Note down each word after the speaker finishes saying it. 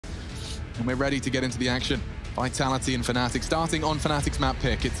And we're ready to get into the action. Vitality and Fnatic. Starting on Fnatic's map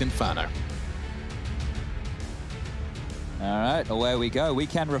pick, it's Inferno. All right, away we go. We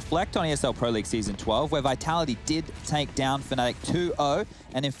can reflect on ESL Pro League Season 12, where Vitality did take down Fnatic 2-0,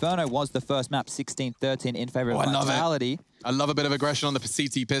 and Inferno was the first map 16-13 in favor of Vitality. I love a bit of aggression on the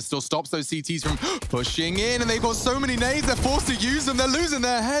CT pistol. Stops those CTs from pushing in, and they've got so many nades, they're forced to use them. They're losing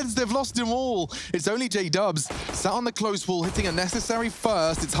their heads. They've lost them all. It's only J-Dubs sat on the close wall, hitting a necessary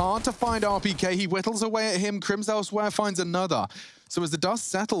first. It's hard to find RPK. He whittles away at him. Crims elsewhere finds another. So as the dust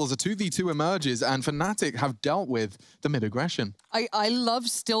settles, a 2v2 emerges, and Fnatic have dealt with the mid-aggression. I love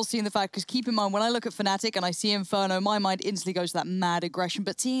still seeing the fact, because keep in mind, when I look at Fnatic and I see Inferno, my mind instantly goes to that mad aggression,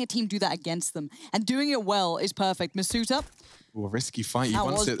 but seeing a team do that against them and doing it well is perfect. Masuta. Ooh, a risky fight. He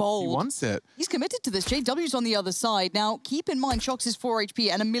wants it. Bold. He wants it. He's committed to this. JW's on the other side. Now, keep in mind, Shox is 4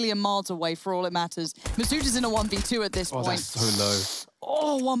 HP and a million miles away for all it matters. Masuta's in a 1v2 at this point. That's so low.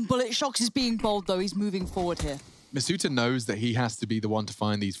 Oh, one bullet. Shox is being bold, though. He's moving forward here. Masuta knows that he has to be the one to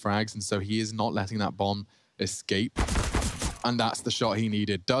find these frags, and so he is not letting that bomb escape. And that's the shot he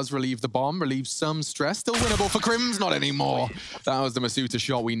needed. Does relieve the bomb, relieves some stress. Still winnable for Crims, not anymore. That was the Masuta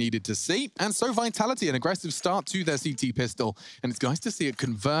shot we needed to see. And so Vitality, an aggressive start to their CT pistol. And it's nice to see it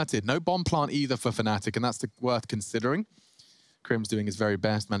converted. No bomb plant either for Fnatic, and that's worth considering. Crims doing his very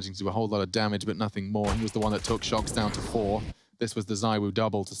best, managing to do a whole lot of damage, but nothing more. He was the one that took Shox down to 4. This was the ZywOo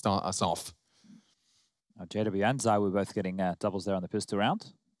double to start us off. JW and ZywOo both getting doubles there on the pistol round.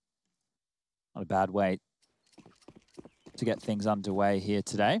 Not a bad way to get things underway here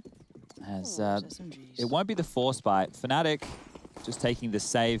today. As it won't be the force buy. Fnatic just taking the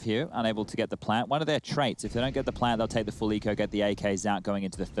save here, unable to get the plant. One of their traits, if they don't get the plant, they'll take the full eco, get the AKs out going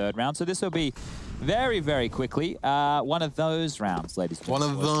into the third round. So this will be very, very quickly one of those rounds, ladies and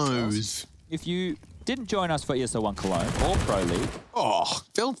gentlemen. One of those. If you didn't join us for ESL 1 Cologne or Pro League, oh,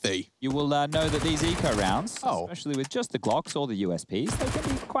 filthy. You will know that these eco rounds, especially with just the Glocks or the USPs, they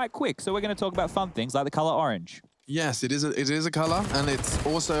can be quite quick. So we're going to talk about fun things like the color orange. Yes, it is a color, and it's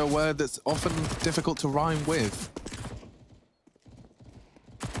also a word that's often difficult to rhyme with.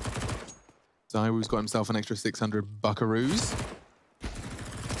 ZywOo's got himself an extra 600 buckaroos.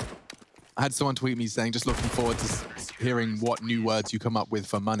 I had someone tweet me saying, just looking forward to hearing what new words you come up with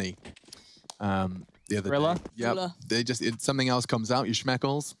for money. The other day. Yep. They just, something else comes out, you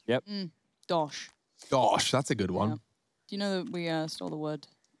schmeckles. Yep. Dosh. Dosh, that's a good one. Yeah. Do you know that we stole the word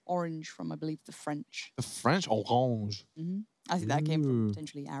orange from, I believe, the French? The French? Orange. I think that came from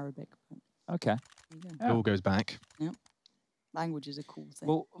potentially Arabic. But okay. It all goes back. Yep. Language is a cool thing.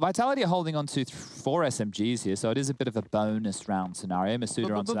 Well, Vitality are holding on to 4 SMGs here, so it is a bit of a bonus round scenario.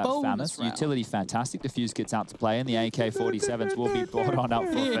 Masuta onto that Famous. Utility fantastic. Diffuse kits out to play, and the AK-47s will be brought on up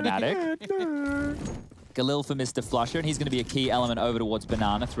for Fnatic. Galil for Mr. Flusher, and he's going to be a key element over towards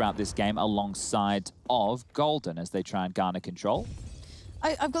Banana throughout this game alongside of Golden as they try and garner control.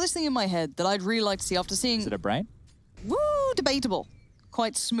 I've got this thing in my head that I'd really like to see after seeing... Is it a brain? Woo, debatable.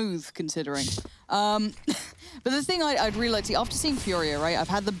 Quite smooth, considering. But the thing I'd really like to see, after seeing Furia, right, I've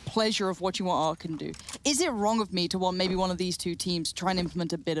had the pleasure of watching what Arc can do. Is it wrong of me to want maybe one of these two teams to try and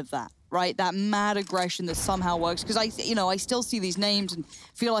implement a bit of that, right? That mad aggression that somehow works? Because I still see these names and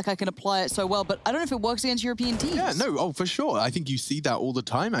feel like I can apply it so well, but I don't know if it works against European teams. Yeah, no, oh, for sure. I think you see that all the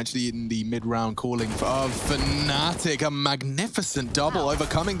time, actually, in the mid-round calling of Fnatic. A magnificent double,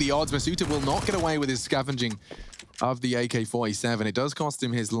 overcoming the odds. Masuta will not get away with his scavenging of the AK-47. It does cost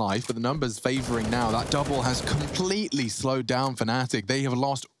him his life, but the numbers favoring now. That double has completely slowed down Fnatic. They have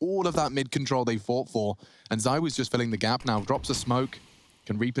lost all of that mid-control they fought for, and ZywOo's just filling the gap now. Drops a smoke,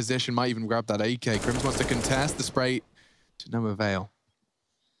 can reposition, might even grab that AK. Crims wants to contest the spray to no avail.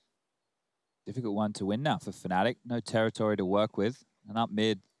 Difficult one to win now for Fnatic. No territory to work with, and up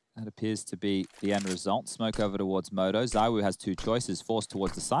mid, that appears to be the end result. Smoke over towards Moto. ZywOo has 2 choices. Force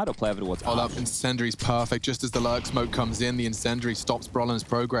towards the side or play over towards Hold up, Incendiary's perfect. Just as the lurk smoke comes in, the Incendiary stops Brolin's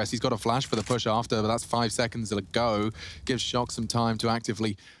progress. He's got a flash for the push after, but that's 5 seconds to go. Gives Shox some time to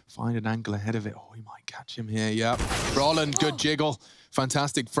actively find an angle ahead of it. Oh, he might catch him here, yep. Brolin, good jiggle.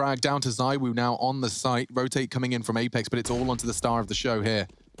 Fantastic frag down to ZywOo now on the site. Rotate coming in from Apex, but it's all onto the star of the show here.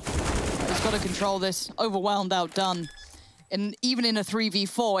 He's got to control this. Overwhelmed, outdone. And even in a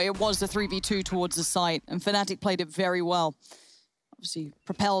 3v4, it was the 3v2 towards the site, and Fnatic played it very well. Obviously,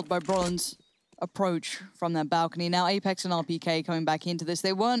 propelled by Brolin's approach from that balcony. Now Apex and RPK coming back into this.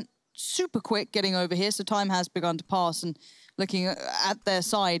 They weren't super quick getting over here, so time has begun to pass, and looking at their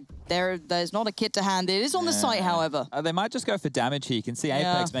side, there's not a kit to hand. It is on the site, however. They might just go for damage here. You can see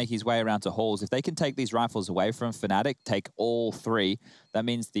Apex make his way around to halls. If they can take these rifles away from Fnatic, take all 3, that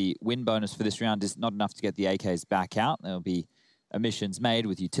means the win bonus for this round is not enough to get the AKs back out. They'll be emissions made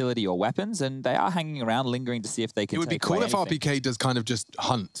with utility or weapons, and they are hanging around, lingering to see if they can. It would be cool if RPK does kind of just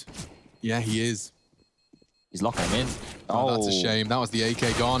hunt. Yeah, he is. He's locking him in. Oh, that's a shame. That was the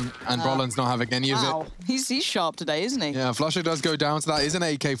AK gone, and Brolin's not having any of it. He's sharp today, isn't he? Yeah, Flusher does go down, so that is an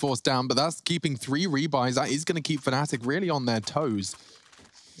AK forced down, but that's keeping 3 rebuys. That is going to keep Fnatic really on their toes.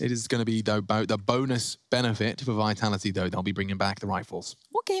 It is going to be the bonus benefit for Vitality, though. They'll be bringing back the rifles.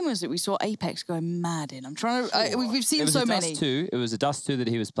 What game was it we saw Apex going mad in? I'm trying to... we've seen so many. It was a Dust 2 that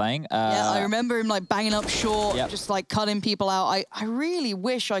he was playing. Yeah, I remember him like banging up short, just like cutting people out. I really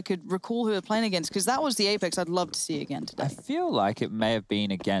wish I could recall who we were playing against, because that was the Apex I'd love to see again today. I feel like it may have been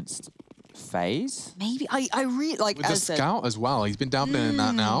against FaZe. Maybe. I really like... With the Scout as well. He's been dabbling in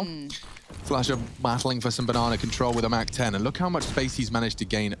that now. Flusher battling for some banana control with a Mach 10, and look how much space he's managed to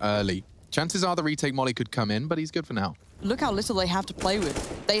gain early. Chances are the retake molly could come in, but he's good for now. Look how little they have to play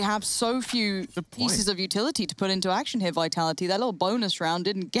with. They have so few pieces of utility to put into action here, Vitality. That little bonus round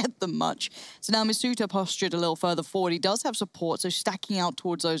didn't get them much. So now Masuta postured a little further forward. He does have support, so stacking out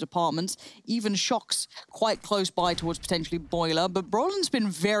towards those apartments. Even Shock's quite close by towards potentially Boiler, but Brolin's been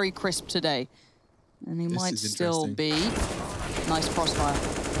very crisp today. And he might still be. Nice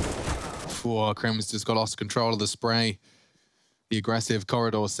crossfire. Krim's just got lost control of the spray. The aggressive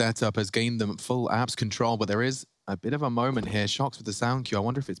corridor setup has gained them full apps control, but there is a bit of a moment here. Shocks with the sound cue. I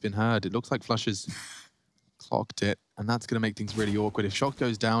wonder if it's been heard. It looks like Flusher's clocked it, and that's going to make things really awkward. If Shock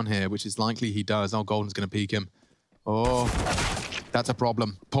goes down here, which is likely he does, Golden's going to peek him. Oh, that's a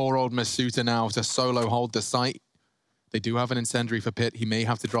problem. Poor old Masuta now to solo hold the site. They do have an incendiary for Pit. He may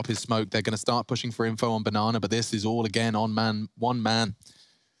have to drop his smoke. They're going to start pushing for info on Banana, but this is all again on one man.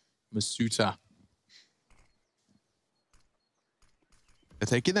 Masuta. They're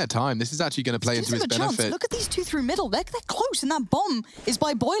taking their time. This is actually going to play into his benefit. Look at these two through middle. They're close, and that bomb is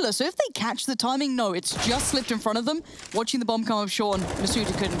by Boiler. So if they catch the timing, no, it's just slipped in front of them. Watching the bomb come up short, and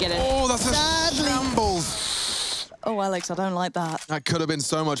Masuta couldn't get it. Oh, that's a shambles. Oh, Alex, I don't like that. That could have been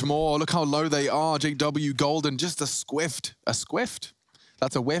so much more. Look how low they are. JW Golden, just a squift. A squift.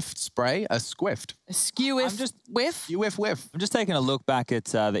 That's a whiff spray, a squift. A skew-whiff whiff? Whiff. I'm just taking a look back at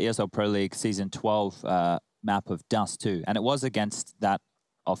the ESL Pro League Season 12 map of Dust 2, and it was against that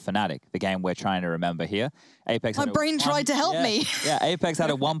of Fnatic, the game we're trying to remember here. Apex. My brain tried to help me. Yeah, Apex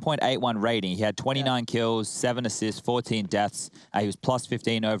had a 1.81 rating. He had 29 kills, 7 assists, 14 deaths. He was plus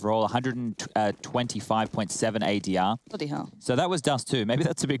 15 overall, 125.7 ADR. Bloody hell. So that was Dust 2. Maybe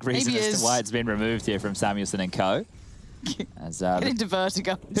that's a big reason as to why it's been removed here from Samuelson and Co. As, get into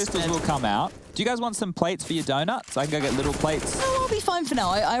Vertigo. Pistols will come out. Do you guys want some plates for your donuts? I can go get little plates. No, I'll be fine for now.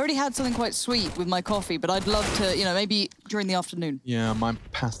 I already had something quite sweet with my coffee, but I'd love to, you know, maybe during the afternoon. Yeah, my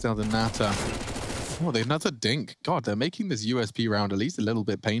pastel de nata. Oh, they another dink. God, they're making this USP round at least a little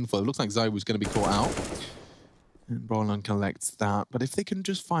bit painful. It looks like Zai was going to be caught out. And Brolin collects that. But if they can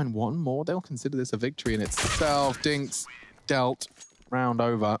just find one more, they'll consider this a victory in itself. Dinks dealt. Round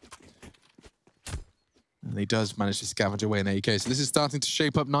over. And he does manage to scavenge away an AK. So this is starting to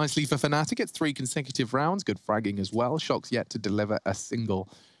shape up nicely for Fnatic. It's 3 consecutive rounds. Good fragging as well. Shock's yet to deliver a single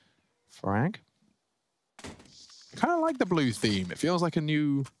frag. Kind of like the blue theme. It feels like a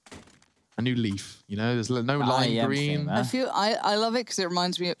new leaf. You know, there's no lime IEM green. Theme, I love it because it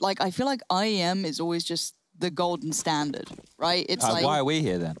reminds me of, like, I feel like IEM is always just the golden standard, right? It's like, why are we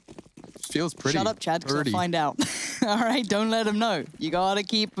here then? Feels pretty. Shut up, Chad, because I'll find out. All right, don't let them know. You gotta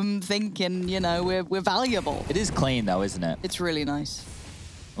keep them thinking, you know, we're valuable. It is clean though, isn't it? It's really nice.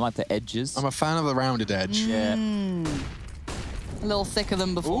 I like the edges. I'm a fan of the rounded edge. Yeah. A little thicker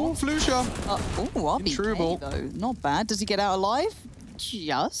than before. Oh, Flusha. Oh, RBK though. Not bad. Does he get out alive?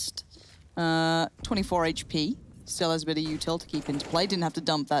 Just. 24 HP. Still has a bit of util to keep into play. Didn't have to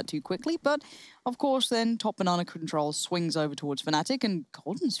dump that too quickly, but of course then top banana control swings over towards Fnatic, and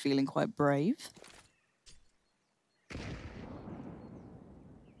Golden's feeling quite brave.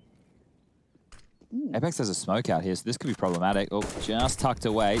 Apex has a smoke out here, so this could be problematic. Oh, just tucked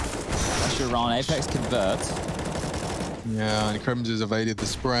away. Pressure on. Apex converts. Yeah, and Crims has evaded the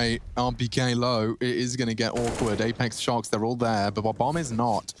spray. RPK low. It is going to get awkward. Apex Shocks, they're all there, but Bomb is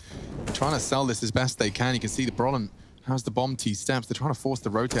not. They're trying to sell this as best they can. You can see the Brolin has the bomb T steps. They're trying to force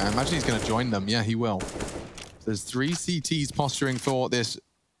the rotate. I imagine he's going to join them. Yeah, he will. There's 3 CTs posturing for this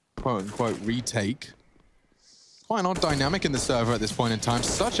quote-unquote retake. Quite an odd dynamic in the server at this point in time.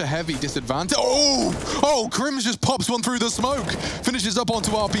 Such a heavy disadvantage. Oh, Crims just pops one through the smoke. Finishes up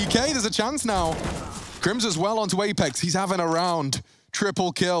onto RPK. There's a chance now. Crims as well onto Apex. He's having a round.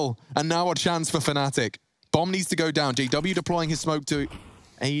 Triple kill. And now a chance for Fnatic. Bomb needs to go down. JW deploying his smoke to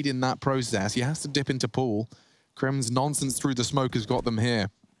aid in that process. He has to dip into pool. Crims' nonsense through the smoke has got them here.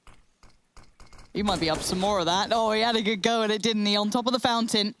 He might be up to some more of that. Oh, he had a good go at it, didn't he? On top of the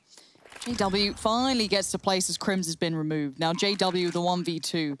fountain. JW finally gets to place as Crims has been removed. Now JW, the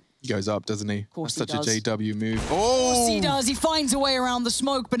 1v2. He goes up, doesn't he? Of course That's he such does. a JW move. Of Oh! course he does. He finds a way around the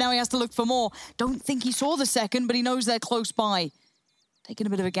smoke, but now he has to look for more. Don't think he saw the second, but he knows they're close by. Taking a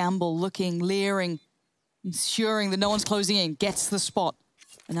bit of a gamble, looking, leering, ensuring that no one's closing in. Gets the spot.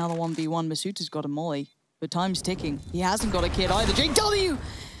 And now the 1v1, Masuta's got a molly. But time's ticking. He hasn't got a kid either. JW!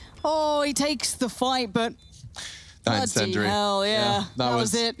 Oh, he takes the fight, but... That incendiary. Hell, yeah. That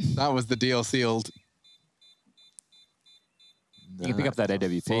was it. That was the deal sealed. You can pick up that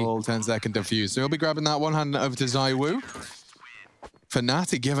AWP. Full 10-second defuse. So he'll be grabbing that one, handing it over to ZywOo.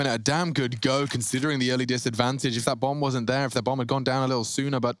 Fnatic giving it a damn good go, considering the early disadvantage. If that bomb wasn't there, if that bomb had gone down a little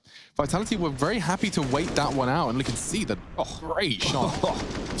sooner, but Vitality were very happy to wait that one out, and you can see that, great shot.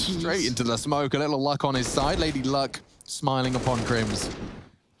 Straight into the smoke, a little luck on his side. Lady Luck smiling upon Crims.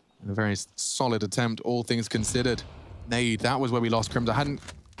 And a very solid attempt, all things considered. Nade, that was where we lost Crims. I hadn't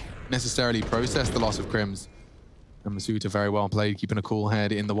necessarily processed the loss of Crims. And Masuta very well played, keeping a cool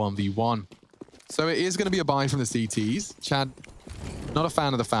head in the 1v1. So it is going to be a buy from the CTs. Chad, not a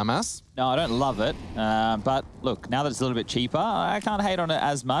fan of the FAMAS. No, I don't love it. But look, now that it's a little bit cheaper, I can't hate on it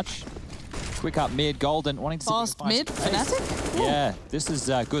as much. Quick up mid, Golden wanting to Fast mid, Fnatic? Yeah, this is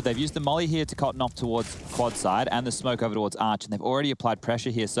good. They've used the molly here to cotton off towards quad side and the smoke over towards arch, and they've already applied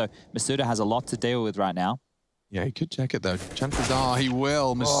pressure here. So Masuta has a lot to deal with right now. Yeah, he could check it though. Chances are he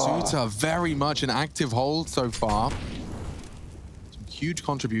will. Masuta very much an active hold so far. Some huge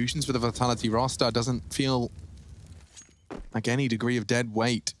contributions for the Vitality roster. Doesn't feel like any degree of dead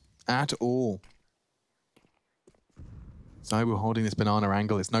weight at all. ZywOo holding this banana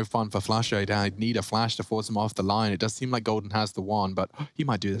angle. It's no fun for Flasher. I'd need a flash to force him off the line. It does seem like Golden has the one, but he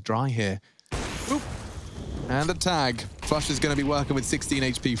might do the dry here. Oop. And the tag. Flusher's going to be working with 16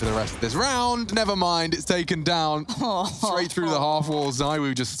 HP for the rest of this round. Never mind, it's taken down. Straight through the half wall.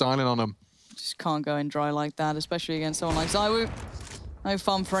 ZywOo just styling on him. Just can't go in dry like that, especially against someone like ZywOo. No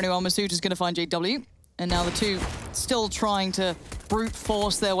fun for anyone. Masuta's going to find JW. And now the two still trying to brute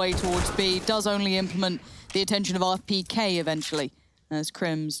force their way towards B. Does only implement the attention of RPK eventually. As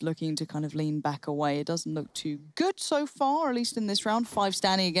Crims looking to kind of lean back away. It doesn't look too good so far, at least in this round. 5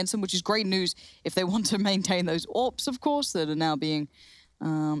 standing against them, which is great news if they want to maintain those AWPs, of course, that are now being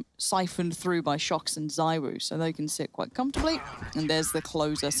siphoned through by Shox and ZywOo. So they can sit quite comfortably. And there's the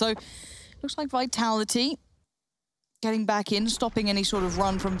closer. So looks like Vitality getting back in, stopping any sort of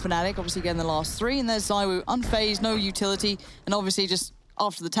run from Fnatic. Obviously getting the last 3. And there's ZywOo, unfazed, no utility. And obviously just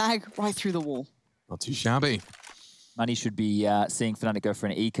after the tag, right through the wall. Not too shabby. Money should be seeing Fnatic go for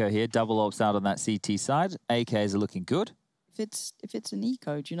an eco here. Double ops out on that CT side. AKs are looking good. If it's an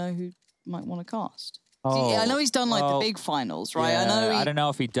eco, do you know who might want to cast? Oh, See, I know he's done like the big finals, right? Yeah, I know. I don't know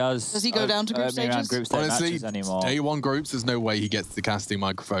if he does. Does he go down to group stages? Group stage Honestly, matches anymore. day one groups, there's no way he gets the casting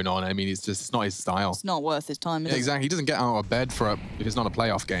microphone on. I mean, it's not his style. It's not worth his time. Yeah, exactly. He doesn't get out of bed for if it's not a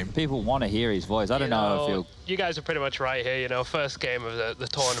playoff game. People want to hear his voice. I don't know if he'll... You guys are pretty much right here, you know, first game of the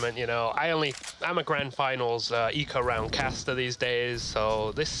tournament, you know. I'm a grand finals eco round caster these days,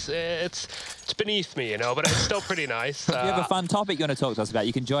 so this, it's beneath me, you know, but it's still pretty nice. You have a fun topic you want to talk to us about.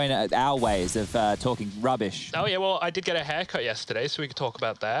 You can join our ways of talking rubbish. Oh yeah, well, I did get a haircut yesterday, so we could talk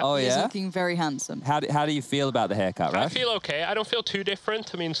about that. Oh He's yeah? looking very handsome. How do you feel about the haircut, right? I feel okay. I don't feel too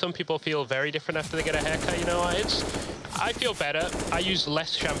different. I mean, some people feel very different after they get a haircut, you know. I feel better. I use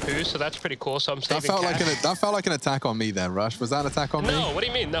less shampoo, so that's pretty cool, so I'm saving cash. That felt like an attack on me there, Rush. Was that an attack on me? No, what do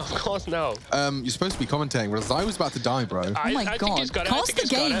you mean? No, of course no. You're supposed to be commentating, whereas I was about to die, bro. Oh my I God. think he's got it. I think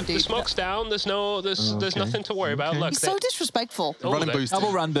he's got it. The smoke's down. There's nothing to worry about. Look, He's so disrespectful. Run and boost.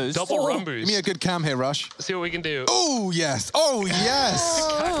 Double run boost. Double run boost. Give me a good cam here, Rush. See what we can do. Oh, yes. Oh, yes.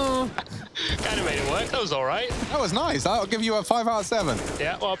 Kind of made it work. That was all right. That was nice. I'll give you a 5 out of 7.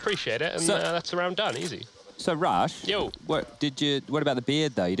 Yeah, well, I appreciate it. And that's the round done. Easy. So, Rush, Yo. What about the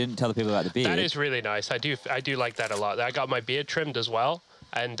beard, though? You didn't tell the people about the beard. That is really nice. I do like that a lot. I got my beard trimmed as well.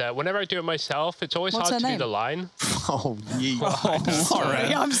 And whenever I do it myself, it's always hard to do the line. Oh, yeet.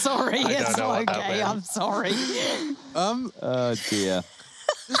 Sorry, I'm sorry. It's know what that okay. meant. I'm sorry. Oh, dear.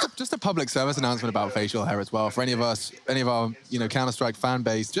 Just a public service announcement about facial hair as well. For any of our, Counter-Strike fan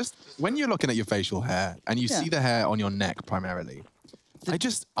base, just when you're looking at your facial hair and you see the hair on your neck primarily,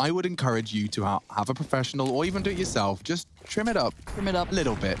 I would encourage you to have a professional or even do it yourself. Just trim it up. Trim it up. A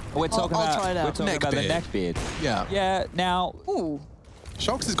little bit. We're talking I'll try it out. We're talking about the neck beard. Yeah. Yeah, now... Ooh.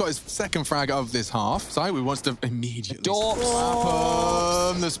 Shox has got his second frag of this half. ZywOo wants to immediately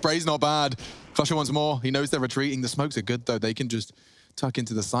slap him. The spray's not bad. Flusher wants more. He knows they're retreating. The smokes are good, though. They can just tuck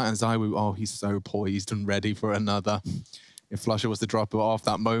into the site. And ZywOo, oh, he's so poised and ready for another. If Flusher was to drop it off,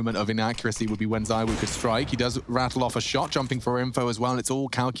 that moment of inaccuracy would be when ZywOo could strike. He does rattle off a shot, jumping for info as well, and it's all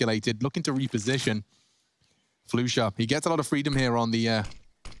calculated, looking to reposition. Flusher, he gets a lot of freedom here on the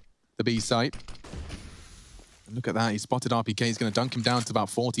B site. And look at that, he spotted RPK. He's going to dunk him down to about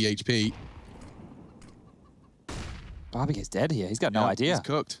 40 HP. RPK's dead here. He's got no idea. He's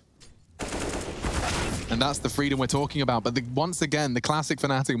cooked. And that's the freedom we're talking about. But once again, the classic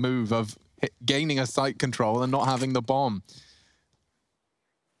Fnatic move of gaining a site control and not having the bomb.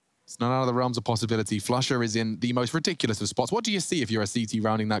 It's not out of the realms of possibility. Flusher is in the most ridiculous of spots. What do you see if you're a CT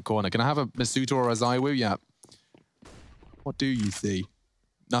rounding that corner? Can I have a Masuta or a ZywOo? Yeah. What do you see?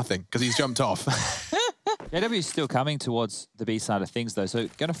 Nothing, because he's jumped off. JW is still coming towards the B side of things, though. So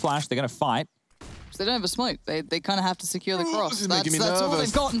going to flash, they're going to fight. They don't have a smoke. They kind of have to secure the cross. This is making me that's all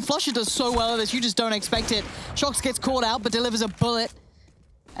nervous. they've got. And Flusher does so well at this. You just don't expect it. Shox gets caught out, but delivers a bullet.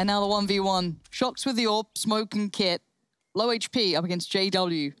 And now the 1v1. Shox with the AWP, smoke and kit. Low HP up against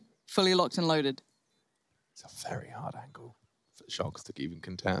JW. Fully locked and loaded. It's a very hard angle for Shox to even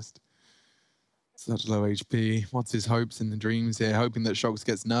contest. Such low HP. What's his hopes and the dreams here? Hoping that Shox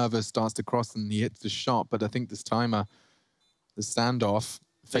gets nervous, starts to cross, and he hits the shot. But I think this timer, the standoff,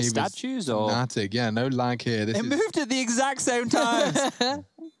 favors statues or Fnatic. Yeah, no lag here. They moved at the exact same time. All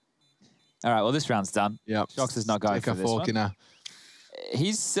right, well, this round's done. Yep. Shox is not going for this one.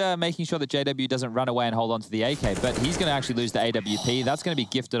 He's making sure that JW doesn't run away and hold on to the AK, but he's going to actually lose the AWP. That's going to be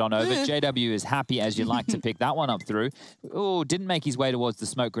gifted on over. JW is happy as you like to pick that one up through. Oh, didn't make his way towards the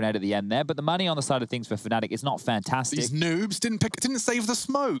smoke grenade at the end there, but the money on the side of things for Fnatic is not fantastic. These noobs didn't save the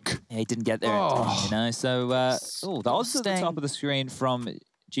smoke. Yeah, he didn't get there in time, you know. So, the odds at the top of the screen from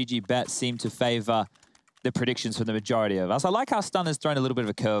GG Bet seem to favor the predictions from the majority of us. I like how Stun has thrown a little bit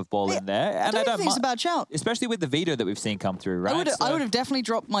of a curveball in there. And I don't think it's about shout. Especially with the veto that we've seen come through, right? I would have definitely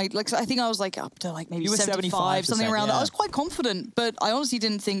dropped my, like, I think I was like up to like maybe 75, something around that. I was quite confident, but I honestly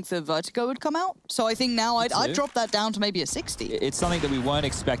didn't think the Vertigo would come out. So I think now I'd drop that down to maybe a 60. It's something that we weren't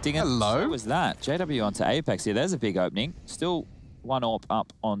expecting. Hello. So was that. JW onto Apex here. There's a big opening. Still one AWP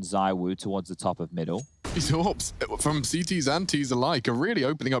up on ZywOo towards the top of middle. These AWPs from CTs and Ts alike are really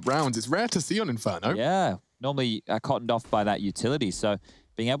opening up rounds. It's rare to see on Inferno. Yeah. Normally cottoned off by that utility. So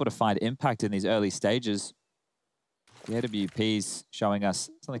being able to find impact in these early stages, the AWP's showing us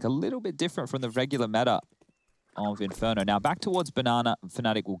something a little bit different from the regular meta of Inferno. Now back towards Banana,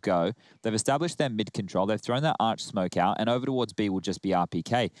 Fnatic will go. They've established their mid control. They've thrown their arch smoke out, and over towards B will just be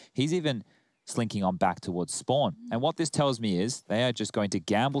RPK. He's even slinking on back towards spawn. And what this tells me is they are just going to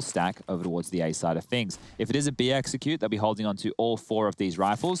gamble stack over towards the A side of things. If it is a B execute, they'll be holding on to all 4 of these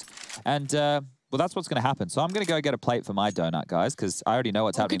rifles. And well, that's what's going to happen. So I'm going to go get a plate for my donut, guys, because I already know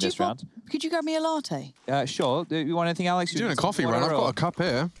what's happening this round. Could you grab me a latte? Sure. Do you want anything, Alex? You're doing a coffee run. I've got a cup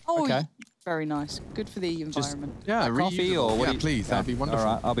here. Oh, okay. Very nice. Good for the environment. Yeah, coffee or what? Yeah, please. That'd be wonderful.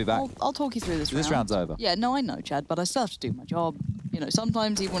 All right, I'll be back. I'll talk you through this round. This round's over. Yeah, no, I know, Chad, but I still have to do my job. You know,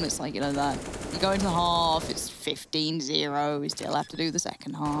 sometimes even when it's like, you know, that you go into half, it's 15-0, we still have to do the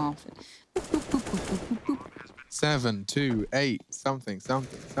second half. 7, 2, 8, something,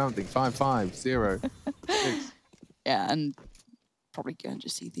 5, 5, 0, 6. Yeah, and probably going to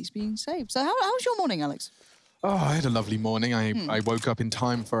see these being saved. So how was your morning, Alex? Oh, I had a lovely morning. I woke up in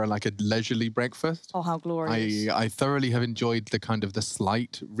time for like a leisurely breakfast. Oh, how glorious. I thoroughly have enjoyed the kind of the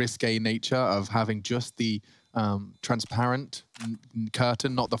slight risque nature of having just the transparent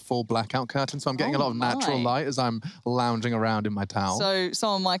curtain, not the full blackout curtain. So I'm getting a lot of natural light as I'm lounging around in my towel. So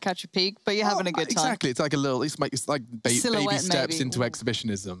someone might catch a peek, but you're having a good time. Exactly. It's like a little, it's like baby steps maybe. into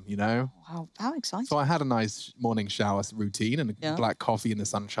exhibitionism, you know? How exciting. So I had a nice morning shower routine and a black coffee in the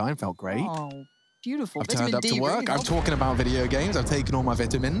sunshine. Felt great. Oh, beautiful. I've turned up to work. I'm talking about video games. I've taken all my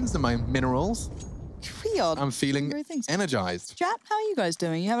vitamins and my minerals. I'm feeling energized. Chat, how are you guys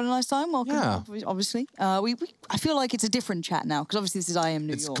doing? You having a nice time? Welcome. Yeah. Obviously. I feel like it's a different chat now, because obviously this is IEM New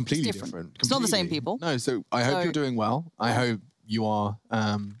York. It's completely different. It's not the same people. No, so I hope you're doing well. I hope you are,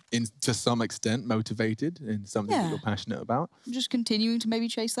 to some extent, motivated in something that you're passionate about. Just continuing to maybe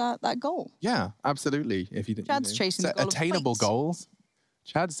chase that goal. Yeah, absolutely. If you Chad's chasing the goal attainable goals.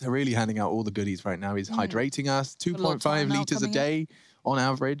 Chad's really handing out all the goodies right now. He's hydrating us, 2.5 litres a day on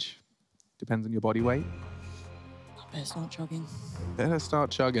average. Depends on your body weight. Better start chugging. Better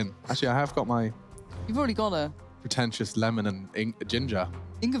start chugging. Actually, I have got my... You've already got a... pretentious lemon and ginger.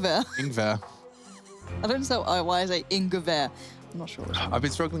 Ingwer. Ingwer. I don't know why I say Ingwer. I'm not sure. I've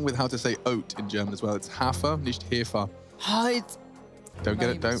been struggling with how to say oat in German as well. It's Hafer, nicht Hefer. Don't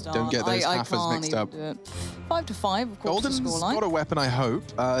get those Hafers mixed up. 5 to 5, of course. Golden's got a weapon, I hope.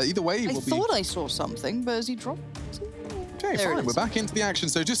 Either way, I thought I saw something, but has he dropped? Okay, fine. We're back into the action.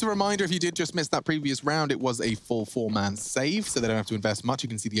 So just a reminder, if you did just miss that previous round, it was a full 4-man save, so they don't have to invest much. You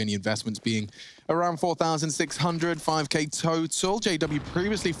can see the only investments being around 4,600, 5k total. JW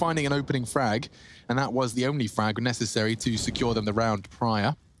previously finding an opening frag, and that was the only frag necessary to secure them the round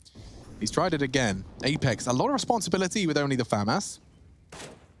prior. He's tried it again. Apex, a lot of responsibility with only the FAMAS.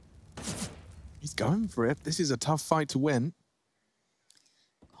 He's going for it. This is a tough fight to win.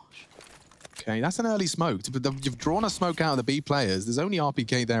 Okay, that's an early smoke. You've drawn a smoke out of the B players. There's only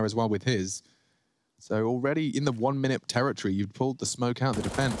RPK there as well with his. So already in the 1-minute territory, you've pulled the smoke out of the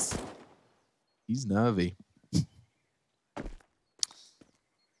defense. He's nervy. I'd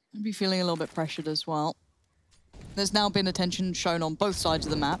be feeling a little bit pressured as well. There's now been attention shown on both sides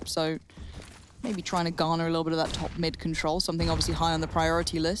of the map, so maybe trying to garner a little bit of that top mid control, something obviously high on the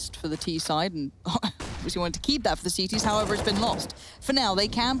priority list for the T side, and obviously wanted to keep that for the CTs, however it's been lost. For now, they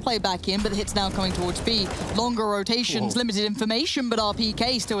can play back in, but the hit's now coming towards B. Longer rotations, limited information, but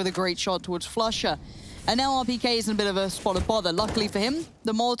RPK still with a great shot towards Flusher. And now RPK is in a bit of a spot of bother. Luckily for him,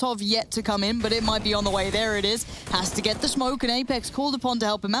 the Molotov yet to come in, but it might be on the way. There it is. Has to get the smoke, and Apex called upon to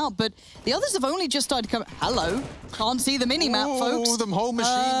help him out, but the others have only just started to come. Hello. Can't see the mini-map, folks. Oh, the whole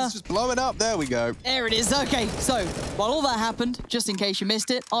machine's just blowing up. There we go. There it is. Okay, so while all that happened, just in case you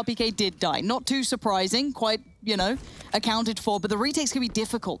missed it, RPK did die. Not too surprising, quite, you know, accounted for, but the retakes can be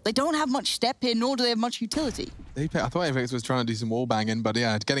difficult. They don't have much step here, nor do they have much utility. I thought Apex was trying to do some wall banging, but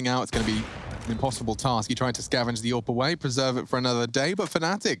yeah, getting out, it's going to be an impossible task. He tried to scavenge the AWP away, preserve it for another day, but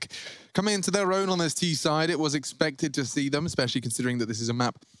Fnatic coming into their own on this T side. It was expected to see them, especially considering that this is a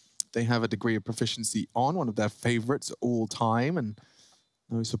map they have a degree of proficiency on, one of their favorites all time, and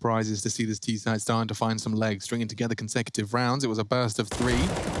no surprises to see this T side starting to find some legs, stringing together consecutive rounds. It was a burst of 3,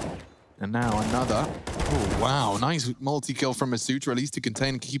 and now another. Oh, wow, nice multi-kill from Masutra, at least to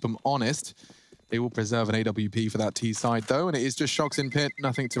contain and keep them honest. They will preserve an AWP for that T side, though, and it is just Shox in pit.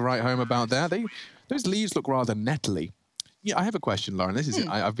 Nothing to write home about there. Those leaves look rather nettly. Yeah, I have a question, Lauren. This is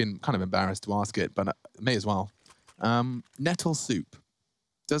I've been kind of embarrassed to ask it, but I may as well. Nettle soup.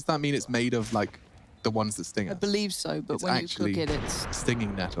 Does that mean it's made of, like, the ones that sting us? I believe so, but it's when you cook it, it's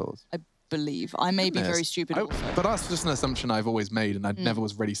stinging nettles. I believe. I may be very stupid also. But that's just an assumption I've always made, and I never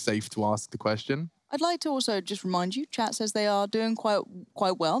was really safe to ask the question. I'd like to also just remind you, chat says they are doing quite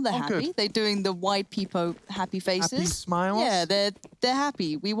well. They're happy. Good. They're doing the wide peepo happy faces. Happy smiles? Yeah, they're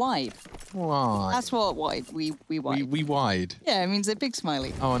happy. We wide. Why? That's what wide. We wide. We wide. Yeah, it means they're big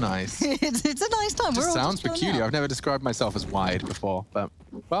smiley. Oh, nice. it's a nice time. It sounds just peculiar. I've never described myself as wide before, but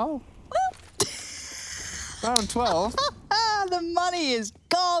well. Round 12. The money is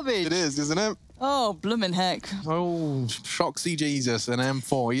garbage. It is, isn't it? Oh, bloomin' heck. Oh, Shoxy Jesus, an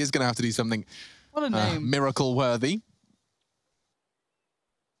M4. He is going to have to do something what a name. Miracle-worthy.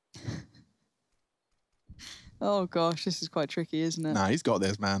 Oh, gosh, this is quite tricky, isn't it? Nah, he's got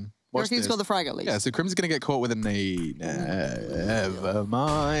this, man. You reckon he's got the frag at least? Yeah, so Crim's going to get caught with a nade. Never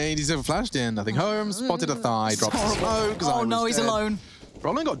mind. He's flashed in. Nothing home. Spotted a thigh. Drops the smoke. Oh, no, he's alone.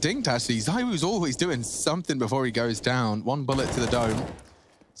 Roland got dinked, actually. Zaiwu's always doing something before he goes down. One bullet to the dome.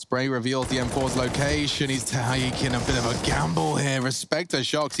 Spray reveals the M4's location. He's taking a bit of a gamble here. Respect to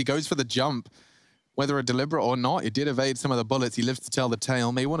Shox. He goes for the jump. Whether a deliberate or not, it did evade some of the bullets. He lives to tell the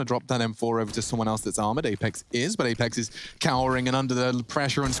tale. May want to drop that M4 over to someone else that's armored. Apex is, but Apex is cowering and under the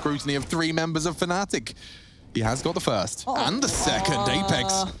pressure and scrutiny of 3 members of Fnatic. He has got the first and the second.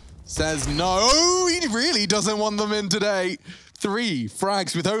 Apex says no. He really doesn't want them in today. 3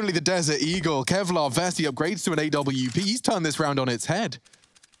 frags with only the Desert Eagle. Kevlar vest, he upgrades to an AWP. He's turned this round on its head.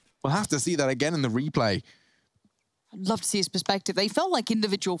 We'll have to see that again in the replay. I'd love to see his perspective. They felt like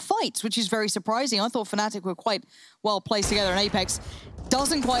individual fights, which is very surprising. I thought Fnatic were quite well placed together, and Apex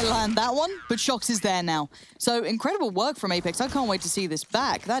doesn't quite land that one, but Shox is there now. So incredible work from Apex. I can't wait to see this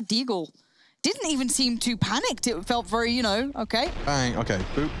back. That Deagle didn't even seem too panicked. It felt very, you know, okay. Bang, okay,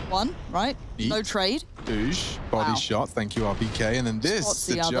 boop. 1, right? Eat. No trade. Douche, body shot, thank you, RPK. And then this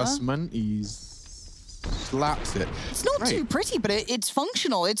adjustment, he's slaps it. It's not too pretty, but it's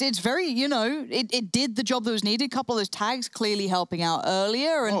functional. It's very, you know, it did the job that was needed. A couple of those tags clearly helping out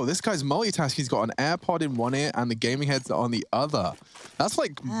earlier. And this guy's multitasking. He's got an AirPod in one ear and the gaming headset on the other. That's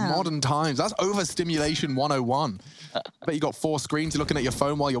like modern times. That's overstimulation 101. But you got 4 screens. You're looking at your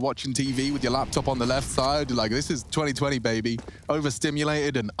phone while you're watching TV with your laptop on the left side. You're like, this is 2020, baby.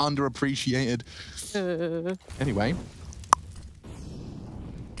 Overstimulated and underappreciated. Anyway.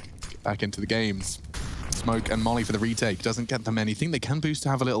 Get back into the games. Smoke and Molly for the retake. Doesn't get them anything. They can boost to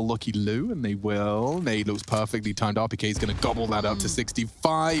have a little lucky Lou, and they will. Nade looks perfectly timed. RPK is going to gobble that up to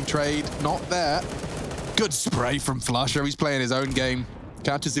 65. Trade, not there. Good spray from Flusher. He's playing his own game.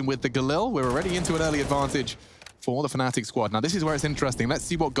 Catches him with the Galil. We're already into an early advantage for the Fnatic squad. Now, this is where it's interesting. Let's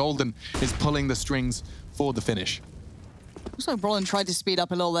see what Golden is pulling the strings for the finish. Also, Brolin tried to speed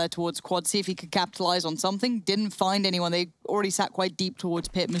up a little there towards quad, see if he could capitalize on something. Didn't find anyone. They already sat quite deep towards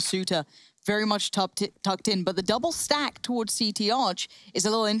pit. Masuta very much tucked in, but the double stack towards CT Arch is a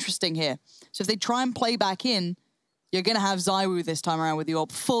little interesting here. So if they try and play back in, you're going to have ZywOo this time around with the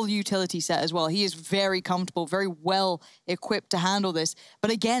AWP. Full utility set as well. He is very comfortable, very well equipped to handle this.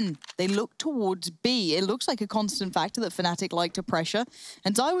 But again, they look towards B. It looks like a constant factor that Fnatic like to pressure.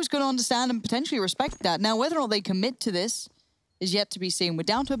 And ZywOo's going to understand and potentially respect that. Now, whether or not they commit to this is yet to be seen. We're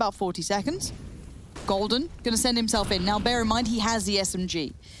down to about 40 seconds. Golden going to send himself in. Now, bear in mind, he has the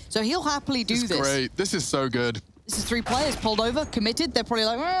SMG. So he'll happily do this. Great. This is so good. This is 3 players pulled over, committed. They're probably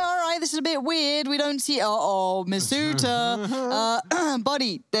like, all right, this is a bit weird. We don't see... Uh-oh, Masuta.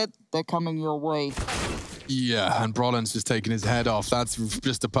 Buddy, they're coming your way. Yeah, and Brolin's just taking his head off. That's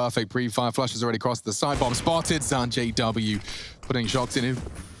just a perfect pre-fire. Flush has already crossed the side bomb. Spotted. JW putting shots in.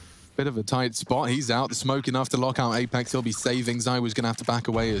 Bit of a tight spot. He's out. The smoke enough to lock out Apex. He'll be saving. ZywOo's going to have to back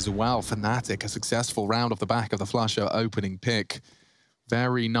away as well. Fnatic, a successful round off the back of the Flusher opening pick.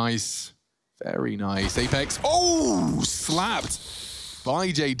 Very nice. Very nice. Apex. Oh, slapped by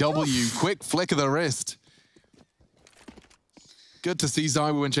JW. Quick flick of the wrist. Good to see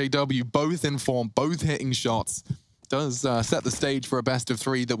ZywOo and JW both in form, both hitting shots. Does set the stage for a best of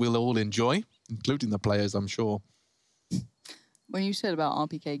 3 that we'll all enjoy, including the players, I'm sure. When you said about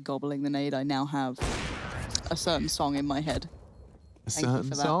RPK gobbling the nade, I now have a certain song in my head. A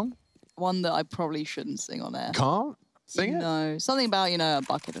certain song? One that I probably shouldn't sing on air. Can't sing it? No, something about, you know, a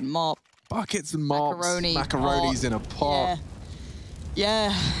bucket and mop. Buckets and mops. Macaroni's in a pot.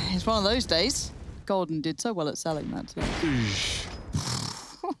 Yeah, it's one of those days. Golden did so well at selling that too.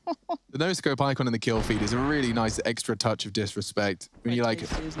 The no-scope icon in the kill feed is a really nice extra touch of disrespect. When you're like,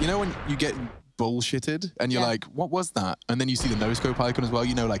 you know when you get bullshitted and you're like, what was that? And then you see the no-scope icon as well,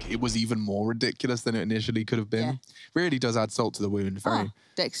 you know, like it was even more ridiculous than it initially could have been. Yeah. Really does add salt to the wound. Very.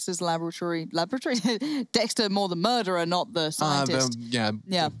 Dexter's laboratory. Dexter more the murderer, not the scientist.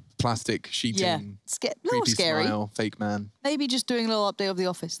 Yeah. Plastic sheeting. Yeah. A little scary. Smile, fake man. Maybe just doing a little update of the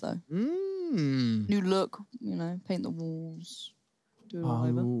office though. New look, you know, paint the walls.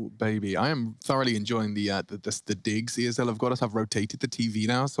 Oh, baby. I am thoroughly enjoying the digs ESL have got us. I've rotated the TV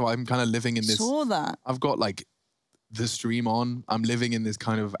now, so I'm kind of living in this... Saw that. I've got, like, the stream on. I'm living in this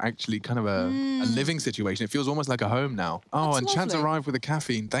kind of, a living situation. It feels almost like a home now. Oh, and Chad's arrived with the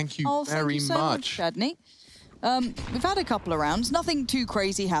caffeine. Thank you very so much, Chadney. We've had a couple of rounds. Nothing too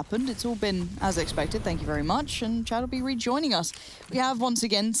crazy happened. It's all been as expected. Thank you very much. And Chad will be rejoining us. We have once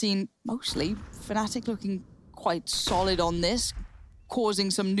again seen mostly Fnatic looking quite solid on this,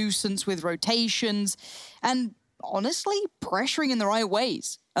 causing some nuisance with rotations, and honestly, pressuring in the right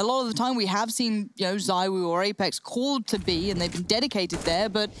ways. A lot of the time we have seen, you know, ZywOo or Apex called to be, and they've been dedicated there,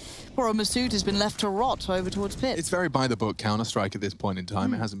 but poor Masuta has been left to rot over towards pit. It's very by-the-book Counter-Strike at this point in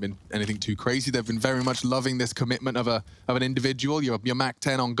time. It hasn't been anything too crazy. They've been very much loving this commitment of an individual. Your Mac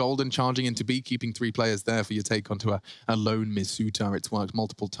 10 on Golden, charging into B, keeping 3 players there for your take onto a lone Masuta. It's worked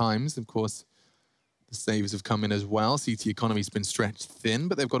multiple times, of course. The saves have come in as well. CT economy's been stretched thin,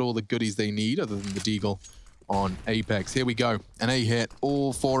 but they've got all the goodies they need other than the Deagle on Apex. Here we go. An A hit.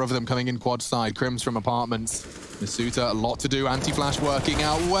 All 4 of them coming in quad side. Crims from apartments. Masuta, a lot to do. Anti-flash working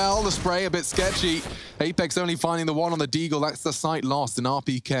out well. The spray a bit sketchy. Apex only finding the 1 on the Deagle. That's the site lost. And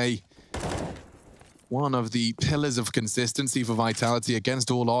RPK, one of the pillars of consistency for Vitality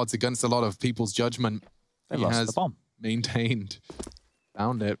against all odds, against a lot of people's judgment. They lost the bomb. Maintained.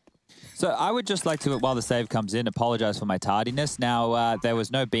 Found it. So I would just like to, while the save comes in, apologize for my tardiness. Now, there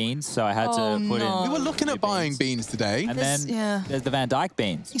was no beans, so I had to put in... We were looking at buying beans today. And then there's the Van Dyke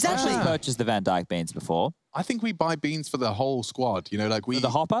beans. Exactly. I've purchased the Van Dyke beans before. I think we buy beans for the whole squad, you know, like we... For the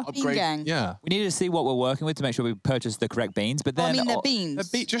hopper? Upgrade, Bean gang. Yeah. We needed to see what we're working with to make sure we purchase the correct beans, but then... I mean, they're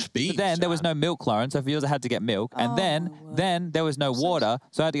beans. Just beans. But then there was no milk clone, so for yours I had to get milk. And then there was no water,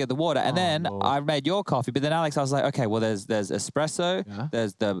 so I had to get the water. And then I made your coffee, but then Alex, I was like, okay, well, there's espresso,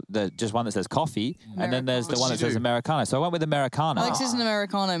 there's the just one that says coffee, and then there's the one that says Americano. So I went with Americano. Alex is an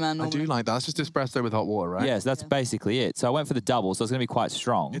Americano man normally. I do like that. It's just espresso with hot water, right? Yes, that's basically it. So I went for the double, so it's going to be quite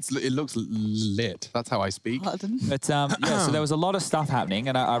strong. It looks lit. That's how I speak. Pardon? But yeah, so there was a lot of stuff happening,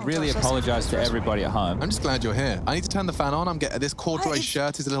 and I really apologize to everybody at home. I'm just glad you're here. I need to turn the fan on. I'm getting this corduroy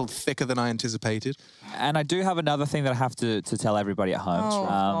shirt is a little thicker than I anticipated. And I do have another thing that I have to tell everybody at home.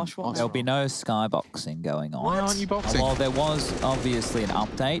 Gosh, there'll be no skyboxing going on. Why aren't you boxing? Well, there was obviously an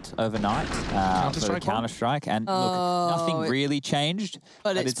update overnight for Counter-Strike, and look, nothing really changed,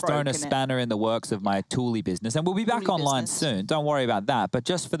 but it's thrown a spanner in the works of my Thule business, and we'll be back online soon. Don't worry about that. But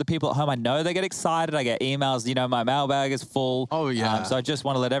just for the people at home, I know they get excited. I get emails. You know, my mailbag is full. Oh, yeah. So I just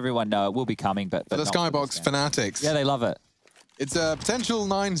want to let everyone know it will be coming, but For the not for Skybox this game. Fanatics. Yeah, they love it. It's a potential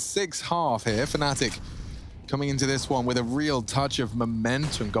 9-6 half here. Fnatic coming into this one with a real touch of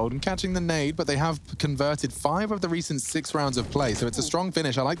momentum. Golden catching the nade, but they have converted 5 of the recent 6 rounds of play. So it's a strong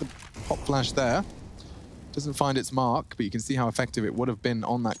finish. I like the pop flash there. Doesn't find its mark, but you can see how effective it would have been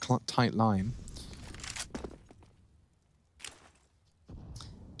on that tight line.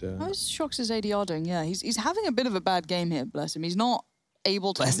 How's Shox' ADR doing? Yeah, he's having a bit of a bad game here, bless him. He's not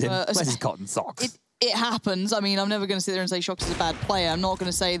able to... Bless his cotton socks. It happens. I mean, I'm never going to sit there and say Shox is a bad player. I'm not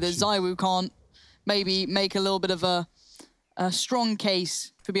going to say that ZywOo can't maybe make a little bit of a strong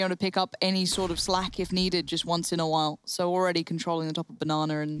case for being able to pick up any sort of slack if needed just once in a while. So already controlling the top of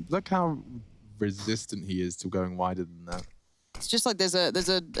Banana and... Look how resistant he is to going wider than that. It's just like there's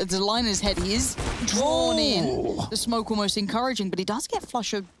a line in his head. He is drawn in. The smoke almost encouraging, but he does get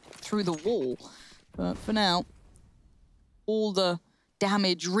Flusher through the wall. But for now, all the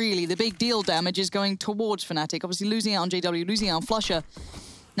damage, really, the big deal damage is going towards Fnatic. Obviously losing out on JW, losing out on Flusher.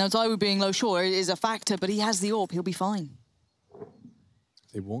 Now ZywOo being low, sure, is a factor, but he has the AWP. He'll be fine.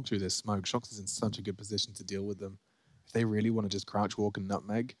 If they walk through this smoke, Shox is in such a good position to deal with them. If they really want to just crouch walk and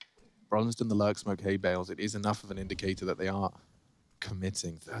nutmeg, Brolin's done the lurk smoke hay bales. It is enough of an indicator that they are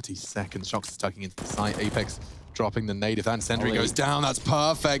committing. 30 seconds. Shox is tucking into the site. Apex dropping the nade. If that incendiary goes down, that's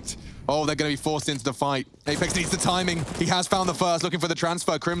perfect. Oh, they're going to be forced into the fight. Apex needs the timing. He has found the first, looking for the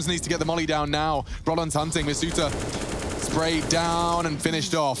transfer. Crims needs to get the molly down now. Brolin's hunting. Misuta sprayed down and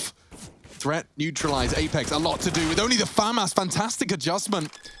finished off. Threat neutralized. Apex, a lot to do with only the FAMAS. Fantastic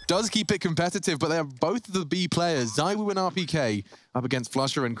adjustment. Does keep it competitive, but they're both the B players. ZywOo and RPK up against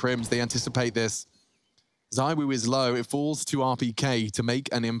Flusher and Crims. They anticipate this. ZywOo is low. It falls to RPK to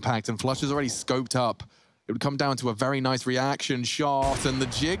make an impact, and Flusher's already scoped up. It would come down to a very nice reaction shot, and the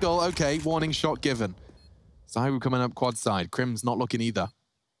jiggle. Okay, warning shot given. ZywOo coming up quad side. Crims not looking either.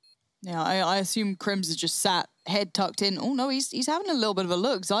 Yeah, I assume Crims is just sat, head tucked in. Oh no, he's having a little bit of a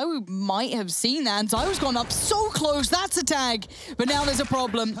look. ZywOo might have seen that, and ZywOo's gone up so close. That's a tag, but now there's a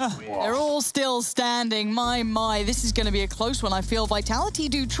problem. They're all still standing. My, this is going to be a close one. I feel Vitality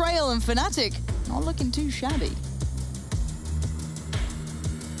do trail, and Fnatic not looking too shabby.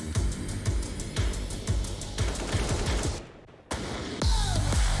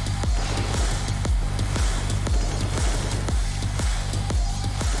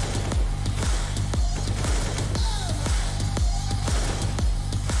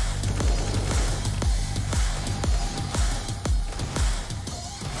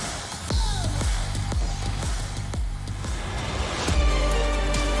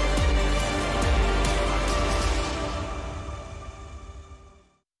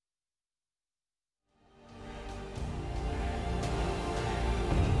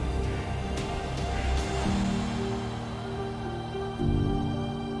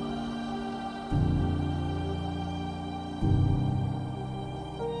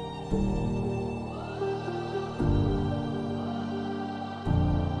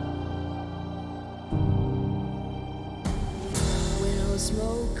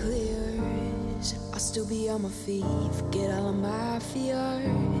 Smoke clears, I'll still be on my feet. Forget all of my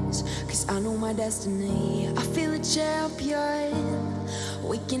fears, cause I know my destiny. I feel a champion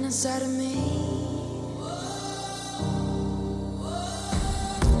waking inside of me.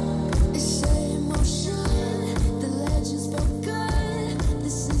 It's an emotion, the legends feel good.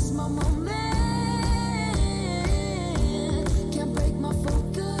 This is my moment. Can't break my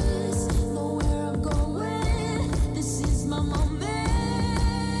focus, know where I'm going. This is my moment.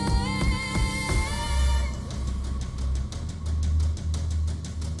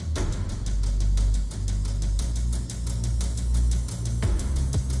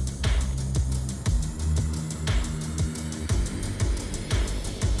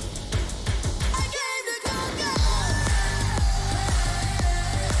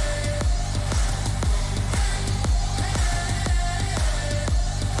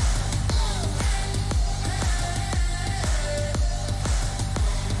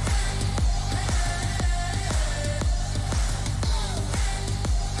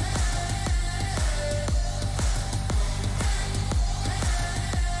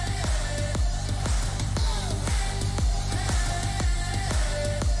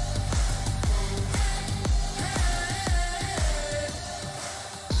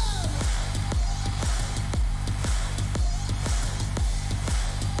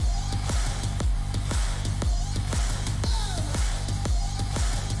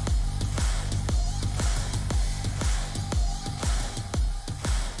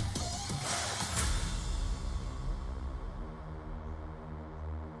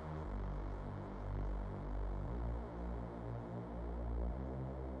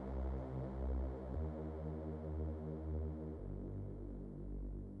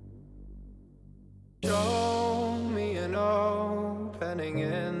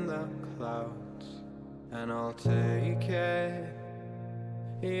 in the clouds, and I'll take it.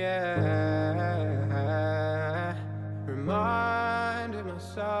 Yeah, reminding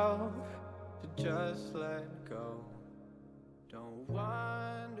myself to just let go. Don't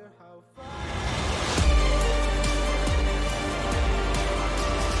wonder how far.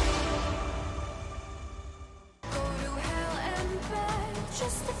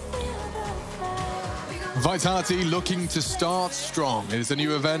 Vitality looking to start strong. It is a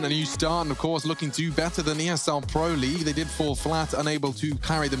new event, a new start, and of course looking to do better than ESL Pro League. They did fall flat, unable to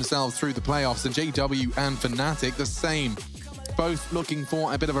carry themselves through the playoffs, and JW and Fnatic the same. Both looking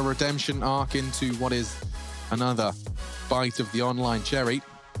for a bit of a redemption arc into what is another bite of the online cherry.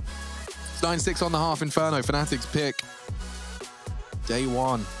 It's 9-6 on the half Inferno, Fnatic's pick. Day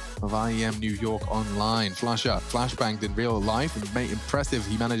one of IEM New York Online. Flasher flashbanged in real life and made impressive.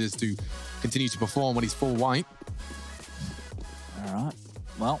 He manages to continue to perform when he's full white. All right.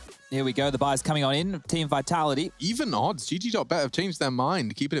 Well, here we go. The buy's coming on in. Team Vitality. Even odds. GG.bet have changed their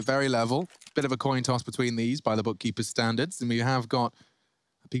mind, keeping it very level. Bit of a coin toss between these by the bookkeeper's standards. And we have got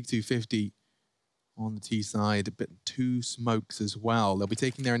a peak 250 on the T side, a bit two smokes as well. They'll be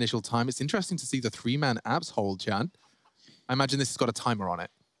taking their initial time. It's interesting to see the three-man abs hold, Chad. I imagine this has got a timer on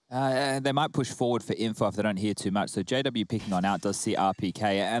it. They might push forward for info if they don't hear too much. So JW picking on out does see RPK,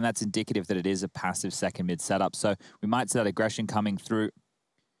 and that's indicative that it is a passive second mid setup. So we might see that aggression coming through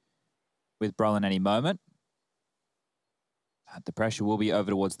with Brolin any moment. The pressure will be over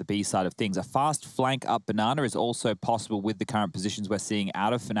towards the B side of things. A fast flank up Banana is also possible with the current positions we're seeing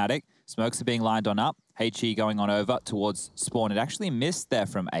out of Fnatic. Smokes are being lined on up. HE going on over towards Spawn. It actually missed there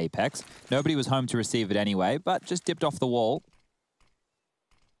from Apex. Nobody was home to receive it anyway, but just dipped off the wall.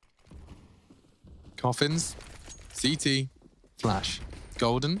 Coffins, CT, Flash,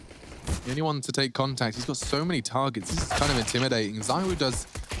 Golden. The only one to take contact. He's got so many targets. This is kind of intimidating. Zywoo does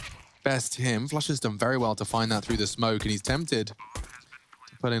best him. Flash has done very well to find that through the smoke, and he's tempted to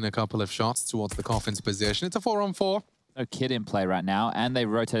put in a couple of shots towards the Coffin's position. It's a 4-on-4. No kid in play right now, and they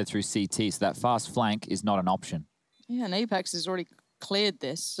rotated through CT, so that fast flank is not an option. Yeah, and Apex has already cleared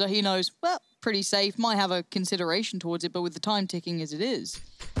this, so he knows, well, pretty safe. Might have a consideration towards it, but with the time ticking as it is.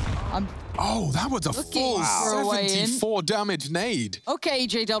 Oh, that was a full 74 damage nade. Okay,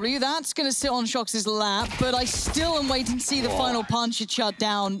 JW, that's going to sit on Shox' lap, but I still am waiting to see the final punch it shut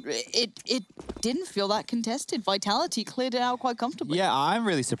down. It didn't feel that contested. Vitality cleared it out quite comfortably. Yeah, I'm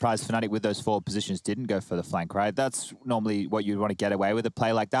really surprised Fnatic with those forward positions didn't go for the flank, right? That's normally what you'd want to get away with a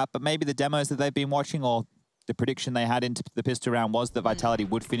play like that, but maybe the demos that they've been watching or the prediction they had into the pistol round was that Vitality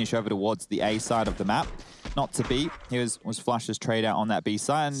would finish over towards the A side of the map. Not to be. He was Flash's trade out on that B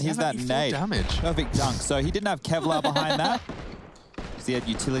side, and here's that nade. Damage. Perfect dunk. So he didn't have Kevlar behind that. He had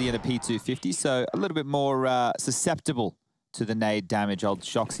utility and a P250, so a little bit more susceptible to the nade damage. Old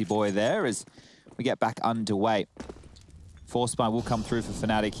Shoxy boy there as we get back underway. Force Spy will come through for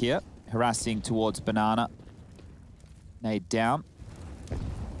Fnatic here. Harassing towards Banana. Nade down.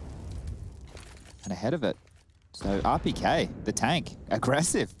 And ahead of it. So RPK, the tank,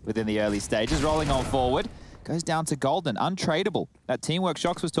 aggressive within the early stages, rolling on forward, goes down to Golden, untradeable. That teamwork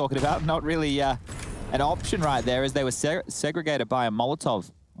Shox was talking about, not really an option right there as they were segregated by a Molotov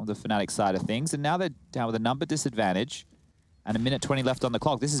on the Fnatic side of things, and now they're down with a number disadvantage and 1:20 left on the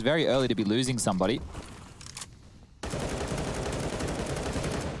clock. This is very early to be losing somebody. Can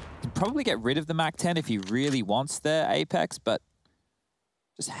probably get rid of the MAC-10 if he really wants their Apex, but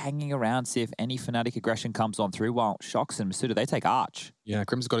just hanging around, see if any Fnatic aggression comes on through, while Shox and Masuda, they take Arch. Yeah,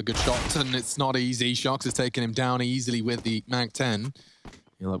 Crim's got a good shot, and it's not easy. Shox has taken him down easily with the MAC-10.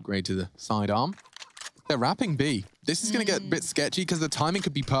 He'll upgrade to the sidearm. They're wrapping B. This is going to get a bit sketchy because the timing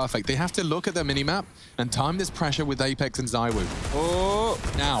could be perfect. They have to look at their minimap and time this pressure with Apex and Zywoo. Oh,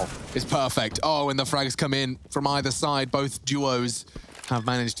 now it's perfect. Oh, and the frags come in from either side. Both duos have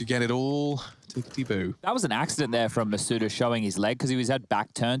managed to get it all. Tickety-boo. That was an accident there from Masuda showing his leg because he was had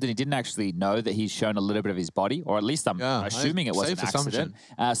back turned and he didn't actually know that he's shown a little bit of his body, or at least I'm assuming it was an accident.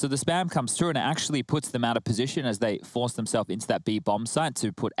 So the spam comes through and it actually puts them out of position as they force themselves into that B bomb site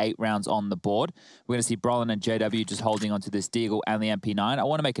to put 8 rounds on the board. We're going to see Brolin and JW just holding onto this Deagle and the MP9. I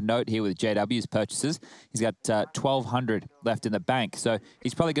want to make a note here with JW's purchases. He's got 1,200 left in the bank, so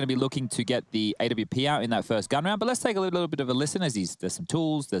he's probably going to be looking to get the AWP out in that first gun round. But let's take a little bit of a listen as there's some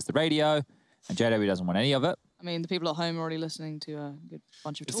tools, there's the radio. And JW doesn't want any of it. I mean, the people at home are already listening to a good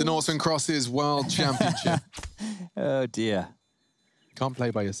bunch of tools. It's the Northern Crosses World Championship. Oh, dear. Can't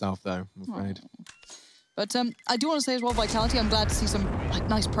play by yourself, though, I'm afraid. But I do want to say as well, Vitality, I'm glad to see some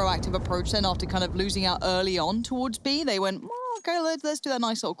nice proactive approach then after kind of losing out early on towards B. They went, oh, okay, let's do that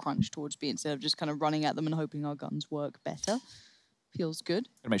nice little crunch towards B instead of just kind of running at them and hoping our guns work better. Feels good.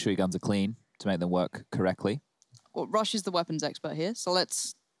 Gotta make sure your guns are clean to make them work correctly. Well, Rush is the weapons expert here, so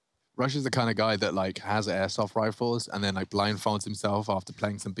let's... Rush is the kind of guy that like has airsoft rifles and then like blindfolds himself after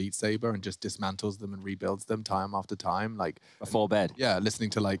playing some Beat Saber and just dismantles them and rebuilds them time after time. Like Before bed. Yeah, listening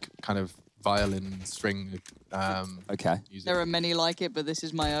to like kind of violin string Okay. music. There are many like it, but this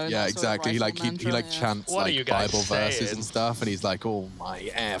is my own. Yeah, sort of exactly. He like rifle he mantra, like yeah. chants What are you like guys Bible verses saying? and stuff, and he's like, "Oh, my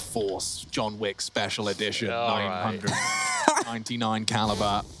Air Force John Wick Special Edition, All right. 999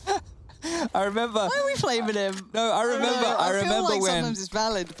 caliber." I remember. Why are we flaming him? No, I remember. I feel remember like when. sometimes it's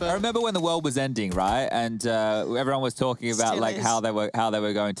valid, but... I remember when the world was ending, right? And everyone was talking about Still like is. how they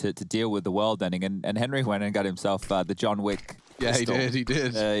were going to deal with the world ending, and Henry went and got himself the John Wick. Yeah, pistol. he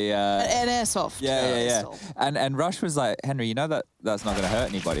did. An airsoft. Yeah. pistol. And Rush was like, Henry, you know that's not going to hurt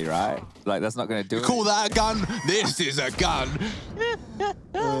anybody, right? Like that's not going to do You it. call that a gun? This is a gun.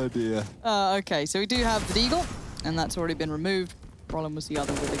 Oh dear. Okay, so we do have the Deagle, and that's already been removed. Roland was the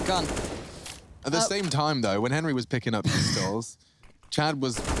other with a gun. At the same time, though, when Henry was picking up pistols, Chad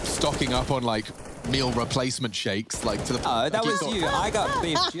was stocking up on like meal replacement shakes, like to the. Oh, that like, he was thought- you. I got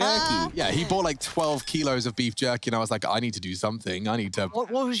beef jerky. Yeah, he bought like 12 kilos of beef jerky, and I was like, I need to do something. I need to.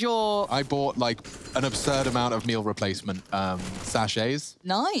 What was your... I bought like an absurd amount of meal replacement sachets.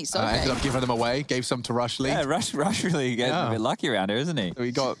 Nice, I okay. ended up giving them away. Gave some to Rush Lee. Yeah, Rush really gets Yeah. a bit lucky around here, isn't he?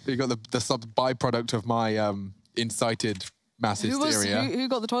 We got the sub byproduct of my incited mass hysteria. Who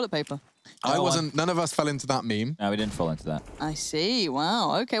got the toilet paper? I wasn't. None of us fell into that meme. No, we didn't fall into that. I see.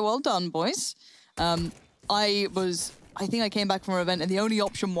 Wow. Okay, well done, boys. I think I came back from an event, and the only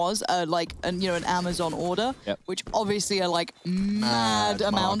option was like an Amazon order, Yep. which obviously are like mad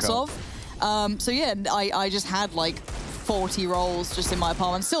amounts markup. of. So yeah, I just had like 40 rolls just in my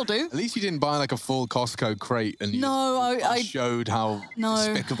apartment. Still do. At least you didn't buy like a full Costco crate and you No, just I showed how No.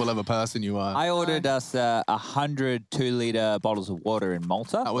 despicable of a person you are. I ordered us 100 2-liter bottles of water in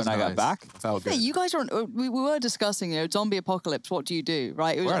Malta that was when I got nice. back. Felt good. Hey, you guys are. We were discussing, zombie apocalypse. What do you do,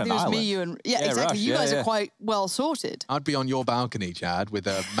 right? It was, We're I on think it an was me, island. you, and Yeah, exactly. Rush, You yeah, guys yeah. are quite well sorted. I'd be on your balcony, Chad, with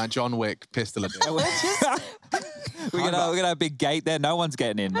a John Wick pistol edition. We're gonna have a big gate there. No one's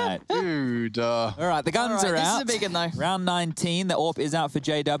getting in, mate. Dude. All right, the guns All right, are this out. is a big one, though. Round 19, the AWP is out for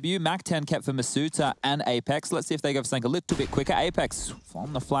JW. Mac 10 kept for Masuta and Apex. Let's see if they go for something a little bit quicker. Apex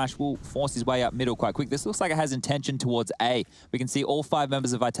on the flash will force his way up middle quite quick. This looks like it has intention towards A. We can see all 5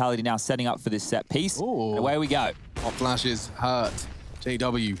 members of Vitality now setting up for this set piece. Ooh. Away we go. Hot flashes hurt.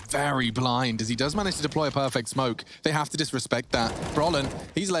 JW very blind as he does manage to deploy a perfect smoke. They have to disrespect that. Brolin,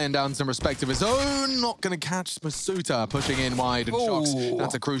 he's laying down some respect of his own. Not going to catch Masuta pushing in wide and shocks. Ooh.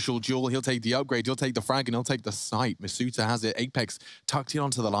 That's a crucial duel. He'll take the upgrade. He'll take the frag and he'll take the sight. Masuta has it. Apex tucked in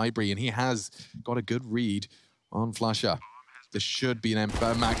onto the library and he has got a good read on Flasher. This should be an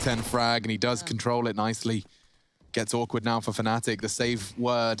Mac-10 frag and he does control it nicely. Gets awkward now for Fnatic. The save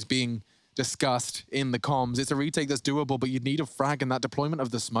word being discussed in the comms. It's a retake that's doable, but you'd need a frag, and that deployment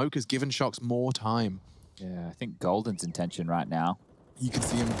of the smoke has given Shox more time. Yeah, I think Golden's intention right now. You can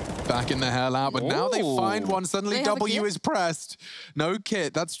see him back in the hell out, but now they Ooh. find one. Suddenly They have a W kit? is pressed. No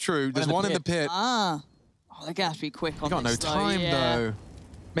kit, that's true. There's in the one in the pit. pit. Ah. Oh, they're going to have to be quick on Got no this, though. time, Yeah. though.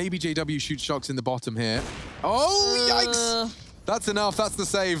 Maybe JW shoots Shox in the bottom here. Oh, yikes! That's enough. That's the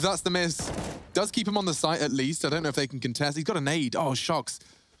save. That's the miss. Does keep him on the site at least. I don't know if they can contest. He's got a nade. Oh, Shox.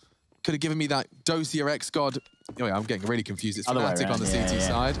 Could have given me that Dosia X-God. Oh, yeah, I'm getting really confused. It's Other way Fnatic on the around, CT yeah.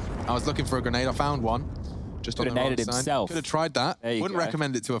 side. I was looking for a grenade. I found one. Just on Could the have wrong naded side. himself. Could have tried that. There you Wouldn't go.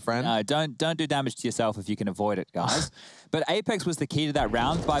 recommend it to a friend. No, don't do damage to yourself if you can avoid it, guys. But Apex was the key to that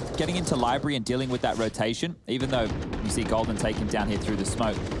round by getting into library and dealing with that rotation. Even though you see Golden take him down here through the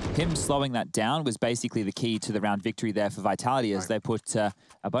smoke, him slowing that down was basically the key to the round victory there for Vitality as they put a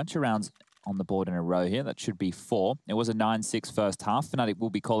bunch of rounds on the board in a row here. That should be 4. It was a 9-6 first half. Fnatic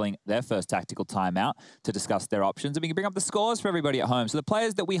will be calling their first tactical timeout to discuss their options. And we can bring up the scores for everybody at home. So the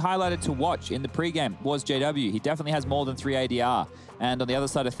players that we highlighted to watch in the pregame was JW. He definitely has more than 3 ADR. And on the other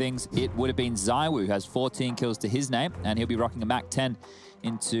side of things, it would have been Zywoo, who has 14 kills to his name, and he'll be rocking a Mac-10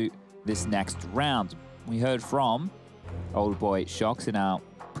 into this next round. We heard from old boy Shox in our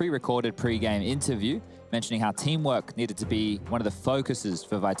pre-recorded pregame interview, mentioning how teamwork needed to be one of the focuses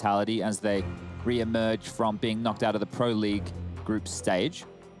for Vitality as they re-emerge from being knocked out of the Pro League group stage.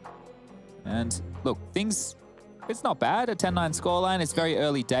 And look, it's not bad, a 10-9 scoreline. It's very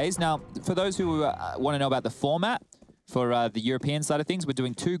early days. Now, for those who want to know about the format, for the European side of things, we're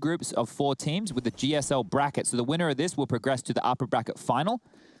doing 2 groups of 4 teams with the GSL bracket. So the winner of this will progress to the upper bracket final,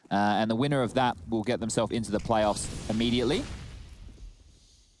 and the winner of that will get themselves into the playoffs immediately.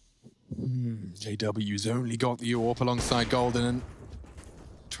 JW's only got the AWP alongside Golden, and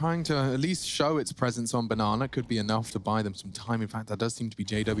trying to at least show its presence on Banana could be enough to buy them some time. In fact, that does seem to be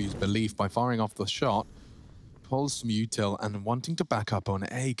JW's belief. By firing off the shot, pulls some util and wanting to back up on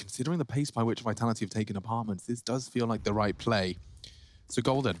A, considering the pace by which Vitality have taken apartments, this does feel like the right play. So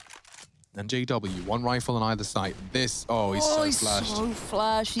Golden and JW, one rifle on either side. This, he's so flashed. So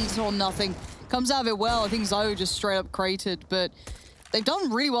flashed, he saw nothing. Comes out of it well. I think Zio just straight up cratered, but they've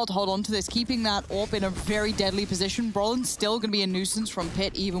done really well to hold on to this, keeping that AWP in a very deadly position. Brolin's still going to be a nuisance from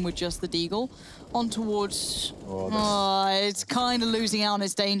pit, even with just the deagle. On towards... it's kind of losing out on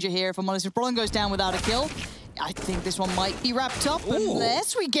its danger here, if I'm honest. If Brolin goes down without a kill, I think this one might be wrapped up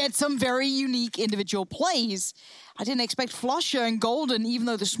unless we get some very unique individual plays. I didn't expect Flusher and Golden, even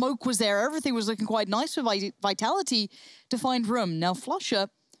though the smoke was there, everything was looking quite nice for Vitality to find room. Now Flusher,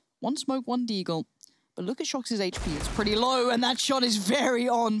 one smoke, one deagle. But look at Shox' HP, it's pretty low, and that shot is very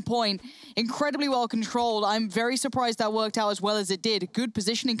on point. Incredibly well controlled. I'm very surprised that worked out as well as it did. Good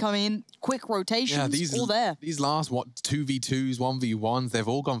positioning coming in, quick rotations, all there. These last, 2v2s, 1v1s, they've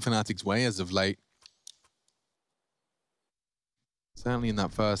all gone Fnatic's way as of late. Certainly in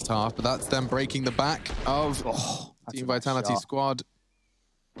that first half, but that's them breaking the back of Team Vitality squad.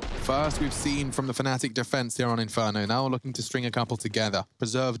 First we've seen from the Fnatic defense here on Inferno. Now looking to string a couple together.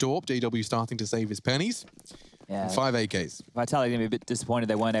 Preserved AWP, JW starting to save his pennies. Yeah. And 5 AKs. Vitality going to be a bit disappointed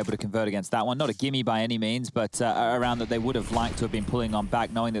they weren't able to convert against that one. Not a gimme by any means, but a round that they would have liked to have been pulling on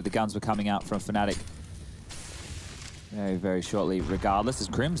back, knowing that the guns were coming out from Fnatic very, very shortly regardless, as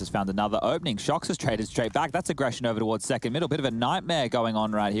Crims has found another opening. Shox has traded straight back. That's aggression over towards second middle. Bit of a nightmare going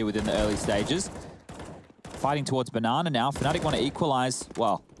on right here within the early stages. Fighting towards Banana now. Fnatic want to equalize.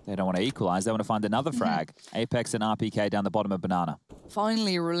 Well, they don't want to equalize. They want to find another frag. Apex and RPK down the bottom of Banana.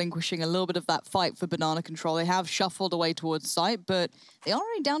 Finally relinquishing a little bit of that fight for Banana control. They have shuffled away towards site, but they are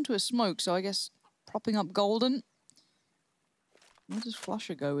already down to a smoke, so I guess propping up Golden. Where does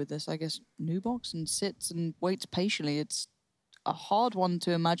Flusher go with this? I guess Nubox and sits and waits patiently. It's a hard one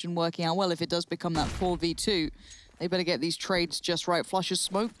to imagine working out well if it does become that 4v2. They better get these trades just right. Flusher's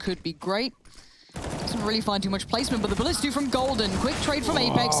smoke could be great. Doesn't really find too much placement, but the bullets do from Golden. Quick trade from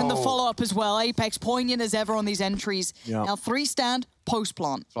Apex and the follow-up as well. Apex poignant as ever on these entries. Yep. Now 3 stand,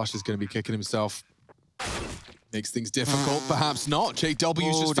 post-plant. Flusher's going to be kicking himself. Makes things difficult, perhaps not.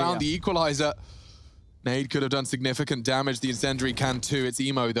 JW's just found the equalizer. Nade could have done significant damage. The incendiary can too. It's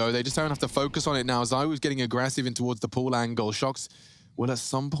emo though. They just don't have to focus on it now. Zai was getting aggressive in towards the pool angle. Shox will at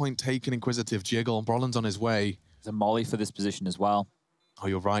some point take an inquisitive jiggle. Brolin's on his way. There's a molly for this position as well. Oh,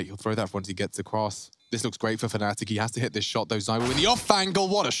 you're right. He'll throw that once he gets across. This looks great for Fnatic. He has to hit this shot though. Zai in the off angle.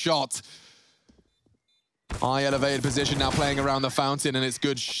 What a shot. High elevated position now playing around the fountain, and it's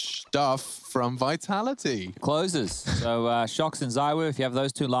good stuff from Vitality. Closes. So Shox and Zaiwu, if you have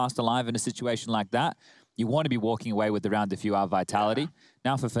those two last alive in a situation like that, you want to be walking away with the round if you are Vitality.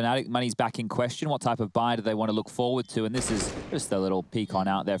 Now for Fnatic, money's back in question. What type of buy do they want to look forward to? And this is just a little peek on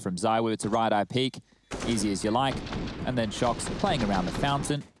out there from Zaiwu. It's a right-eye peek, easy as you like. And then Shox playing around the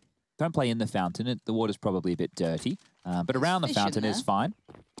fountain. Don't play in the fountain. The water's probably a bit dirty, but around the fountain is fine.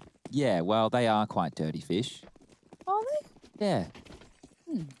 Yeah, well, they are quite dirty fish. Are they? Yeah.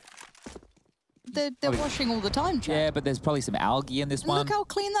 They're washing all the time, Chad. Yeah, but there's probably some algae in this one. Look how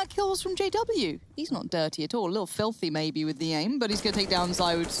clean that kill was from JW. He's not dirty at all. A little filthy maybe with the aim, but he's going to take down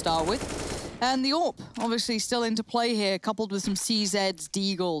Zio to start with. And the AWP, obviously still into play here, coupled with some CZs,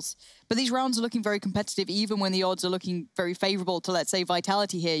 Deagles. But these rounds are looking very competitive, even when the odds are looking very favorable to, let's say,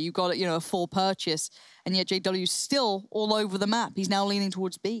 Vitality here. You've got, a full purchase, and yet JW's still all over the map. He's now leaning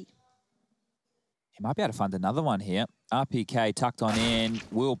towards B. He might be able to find another one here. RPK tucked on in,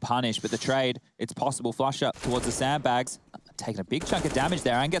 will punish, but the trade, it's possible. Flush up towards the sandbags. Taking a big chunk of damage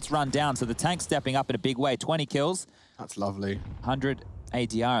there and gets run down. So the tank stepping up in a big way. 20 kills. That's lovely. 100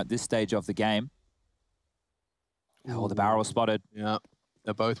 ADR at this stage of the game. Oh, the barrel spotted. Yeah,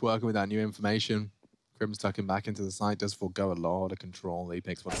 they're both working with that new information. Crim's tucking back into the site, does forego a lot of control.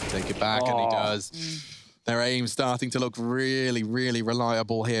 Apex wants to take it back, and he does. Their aim starting to look really, really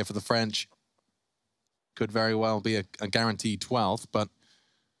reliable here for the French. Could very well be a guaranteed 12th, but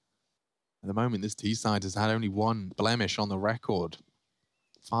at the moment, this T side has had only one blemish on the record.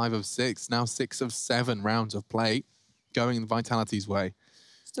 5 of 6, now 6 of 7 rounds of play going Vitality's way.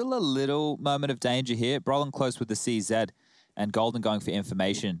 Still a little moment of danger here. Brolin close with the CZ and Golden going for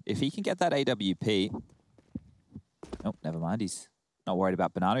information. If he can get that AWP... Oh, never mind. He's not worried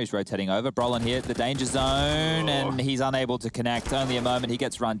about Banana. He's rotating over. Brolin here at the danger zone, and he's unable to connect. Only a moment. He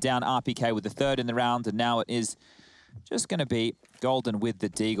gets run down. RPK with the 3rd in the round, and now it is just going to be Golden with the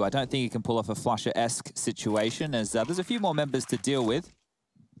Deagle. I don't think he can pull off a Flusher-esque situation, as there's a few more members to deal with.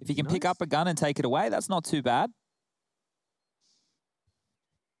 If he can pick up a gun and take it away, that's not too bad.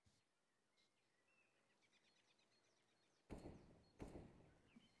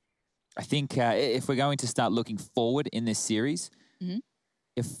 I think if we're going to start looking forward in this series,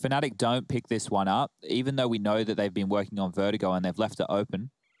 if Fnatic don't pick this one up, even though we know that they've been working on Vertigo and they've left it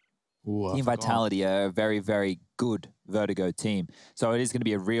open, Team Vitality are a very, very good Vertigo team. So it is going to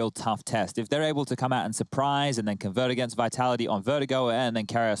be a real tough test. If they're able to come out and surprise and then convert against Vitality on Vertigo and then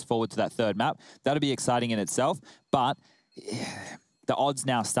carry us forward to that third map, that'll be exciting in itself. But the odds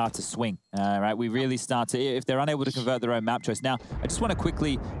now start to swing, right? We really start to, if they're unable to convert their own map choice. Now, I just want to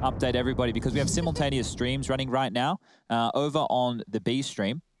quickly update everybody because we have simultaneous streams running right now. Over on the B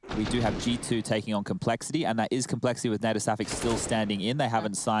stream, we do have G2 taking on Complexity, and that is Complexity with Natasafik still standing in. They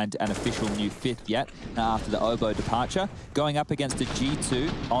haven't signed an official new fifth yet after the Obo departure. Going up against a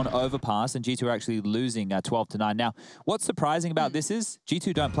G2 on Overpass, and G2 are actually losing 12-9. Now, what's surprising about this is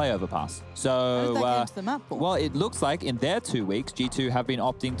G2 don't play Overpass. So, the map ball? Well, it looks like in their 2 weeks, G2 have been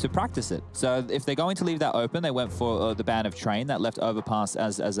opting to practice it. So if they're going to leave that open, they went for the ban of Train. That left Overpass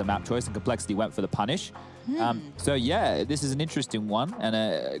as a map choice, and Complexity went for the Punish. So yeah, this is an interesting one,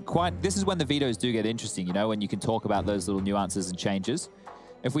 and this is when the vetoes do get interesting, you know, when you can talk about those little nuances and changes.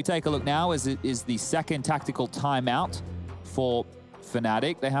 If we take a look now, as it is the second tactical timeout for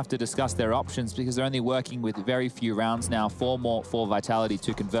Fnatic, they have to discuss their options because they're only working with very few rounds now, 4 more for Vitality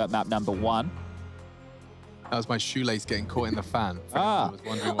to convert map number 1. That was my shoelace getting caught in the fan. Ah.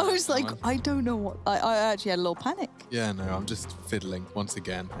 I was like, I don't know what... I actually had a little panic. Yeah, no, I'm just fiddling once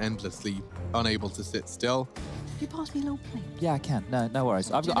again, endlessly unable to sit still. Can you pass me a little plate? Yeah, I can. No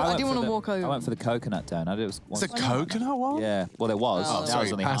worries. I didn't want to walk over. I went for the coconut donut. It's a coconut one? Yeah, well, there was. Oh, now sorry,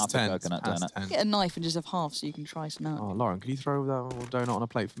 there's only half a coconut donut. Get a knife and just have half so you can try some out. Oh, Lauren, can you throw that little donut on a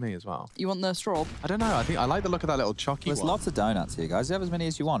plate for me as well? You want the straw? I don't know. I think I like the look of that little chocky There's one. lots of donuts here, guys. You have as many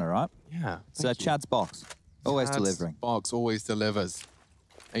as you want, all right? Yeah. So Chad's box. Always delivering. Box always delivers.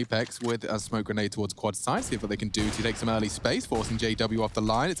 Apex with a smoke grenade towards quad side. See what they can do to take some early space, forcing JW off the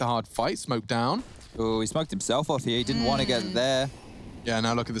line. It's a hard fight. Smoke down. Oh, he smoked himself off here. He didn't want to get there. Yeah,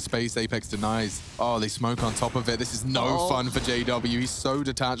 now look at the space Apex denies. Oh, they smoke on top of it. This is no fun for JW. He's so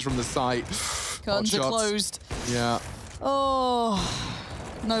detached from the site. Curtains are closed. Yeah. Oh,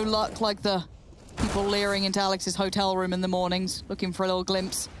 no luck like the people leering into Alex's hotel room in the mornings, looking for a little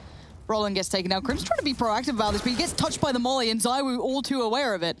glimpse. Roland gets taken down. Crim's trying to be proactive about this, but he gets touched by the molly, and Zywoo all too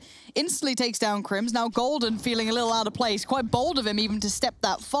aware of it. Instantly takes down Crims. Now Golden feeling a little out of place. Quite bold of him even to step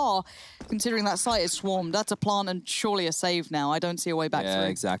that far, considering that site is swarmed. That's a plant and surely a save now. I don't see a way back through. Yeah,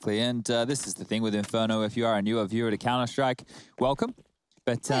 exactly. And this is the thing with Inferno. If you are a newer viewer to Counter-Strike, welcome.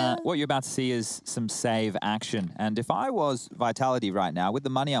 But what you're about to see is some save action. And if I was Vitality right now, with the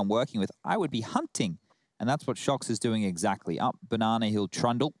money I'm working with, I would be hunting. And that's what Shox is doing exactly. Up Banana Hill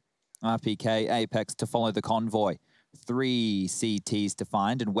Trundle. RPK, Apex to follow the convoy. 3 CTs to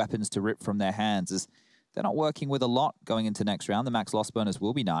find and weapons to rip from their hands, as they're not working with a lot going into next round. The max loss bonus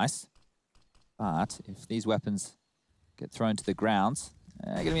will be nice. But if these weapons get thrown to the ground,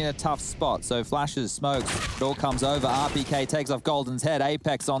 they're going to be in a tough spot. So flashes, smokes, it all comes over. RPK takes off Golden's head.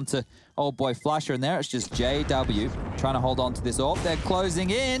 Apex onto old boy Flasher, and there it's just JW trying to hold on to this orb. They're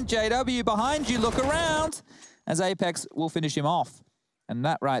closing in. JW behind you, look around, as Apex will finish him off. And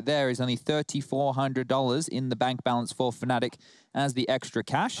that right there is only $3,400 in the bank balance for Fnatic as the extra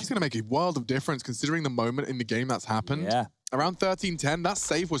cash. It's going to make a world of difference considering the moment in the game that's happened. Yeah. Around 13-10, that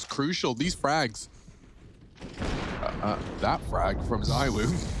save was crucial. These frags. That frag from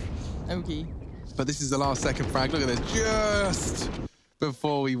Zywoo. Okay. But this is the last second frag. Look at this. Just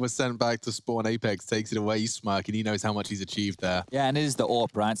before he was sent back to spawn, Apex takes it away. He's smirking. He knows how much he's achieved there. Yeah, and it is the AWP,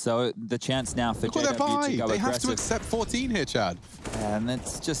 right? So the chance now for JW to go aggressive. They have to accept 14 here, Chad. And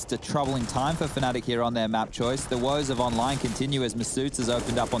it's just a troubling time for Fnatic here on their map choice. The woes of online continue as Masouds has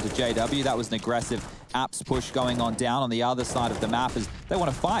opened up onto JW. That was an aggressive apps push going on down on the other side of the map as they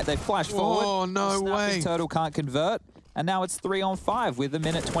want to fight. They flash forward. Oh, no way. Turtle can't convert. And now it's 3-on-5 with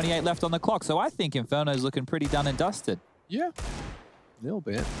 1:28 left on the clock. So I think Inferno's looking pretty done and dusted. Yeah, a little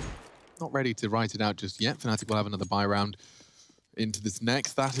bit. Not ready to write it out just yet. Fnatic will have another buy round into this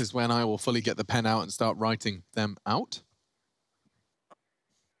next. That is when I will fully get the pen out and start writing them out.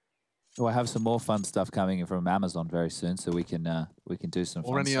 Oh, I have some more fun stuff coming in from Amazon very soon, so we can do some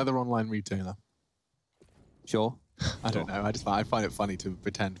fun Or any stuff. other online retailer. Sure. I don't know. I find it funny to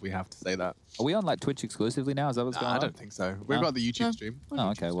pretend we have to say that. Are we on like Twitch exclusively now? Is that what's going on? I don't think so. We've got the YouTube stream. Oh,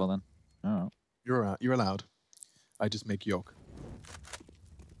 okay. Well then. All right. You're allowed. I just make yoke.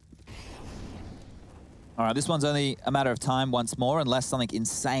 All right, this one's only a matter of time once more, unless something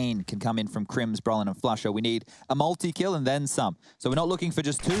insane can come in from Crims, Brolin, and Flusher. We need a multi-kill and then some. So we're not looking for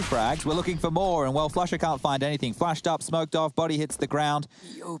just 2 frags, we're looking for more, and well, Flusher can't find anything. Flashed up, smoked off, body hits the ground.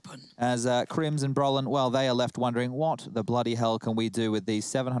 Open. As Crims and Brolin, well, they are left wondering, what the bloody hell can we do with these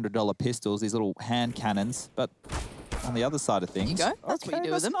 $700 pistols, these little hand cannons? But on the other side of things, there you go. That's what you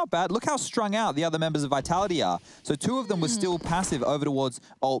do with them. not bad. Look how strung out the other members of Vitality are. So 2 of them were still passive over towards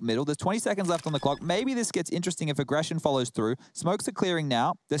alt middle. There's 20 seconds left on the clock. Maybe this gets interesting if aggression follows through. Smokes are clearing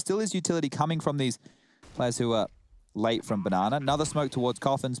now. There still is utility coming from these players who are late from Banana. Another smoke towards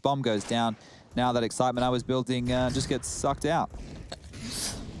Coffins. Bomb goes down. Now that excitement I was building just gets sucked out.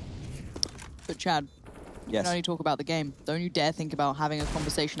 But Chad, you yes. can only talk about the game. Don't you dare think about having a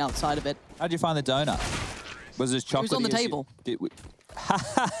conversation outside of it. How'd you find the donut? Was it as chocolatey? It was on the table.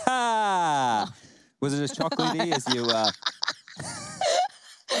 Was it as chocolatey as you...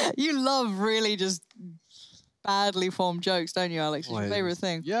 You love really just badly formed jokes, don't you, Alex? It's your favorite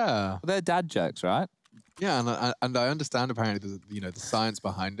thing. Yeah. Well, they're dad jokes, right? Yeah, and I understand apparently the science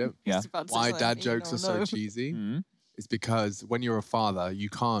behind it. Yeah. Why dad jokes are so cheesy. Mm-hmm. It's because when you're a father, you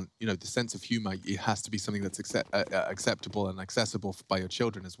can't, the sense of humor, it has to be something that's acceptable and accessible by your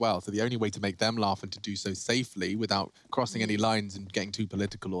children as well. So the only way to make them laugh and to do so safely without crossing any lines and getting too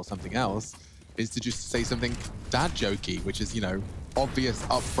political or something else is to just say something dad jokey, which is, obvious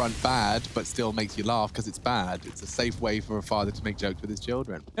upfront bad, but still makes you laugh because it's bad. It's a safe way for a father to make jokes with his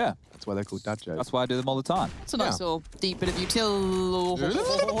children. Yeah. That's why they're called dad jokes. That's why I do them all the time. It's a nice little deep bit of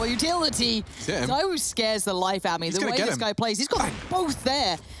utility. So scares the life out of me. The way this guy plays, he's got them both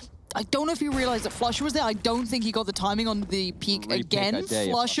there. I don't know if you realized that Flusher was there. I don't think he got the timing on the peak again.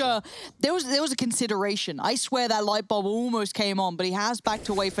 Flusher, there was a consideration. I swear that light bulb almost came on, but he has backed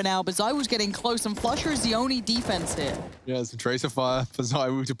away for now. But Zai was getting close, and Flusher is the only defense here. Yeah, some tracer fire for Zai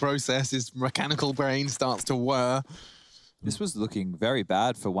to process. His mechanical brain starts to whir. This was looking very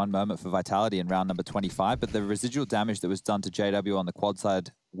bad for one moment for Vitality in round number 25, but the residual damage that was done to JW on the quad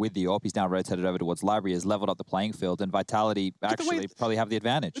side with the AWP, he's now rotated over towards Library, has leveled up the playing field, and Vitality actually probably have the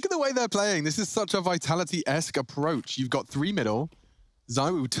advantage. Look at the way they're playing. This is such a Vitality-esque approach. You've got 3 middle,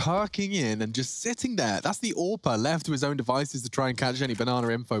 Zaiwu turking in and just sitting there. That's the AWPer left to his own devices to try and catch any banana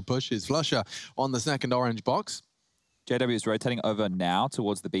info pushes. Flusher on the second orange box. JW is rotating over now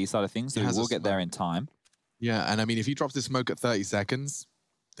towards the B side of things, so he will get there in time. Yeah, and I mean, if he drops this smoke at 30 seconds,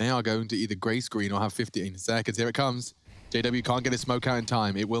 they are going to either gray screen or have 15 seconds. Here it comes. JW can't get his smoke out in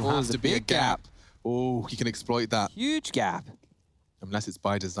time. It will have to be a gap. Oh, he can exploit that. Huge gap. Unless it's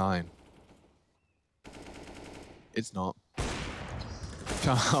by design. It's not.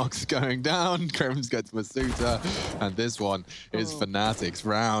 Sharks going down. Crims gets Masuta. And this one is Fnatic's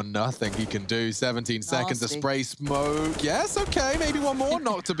round. Nothing he can do. 17 seconds to spray smoke. Yes, okay, maybe one more.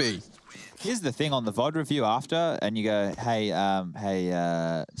 Not to be. Here's the thing on the VOD review after, and you go, hey,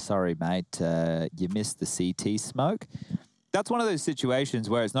 sorry, mate, you missed the CT smoke. That's one of those situations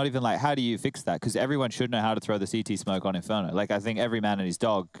where it's not even like, how do you fix that? Because everyone should know how to throw the CT smoke on Inferno. Like, I think every man and his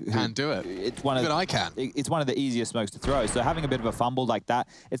dog can do it. It's one of I can. It's one of the easiest smokes to throw. So having a bit of a fumble like that,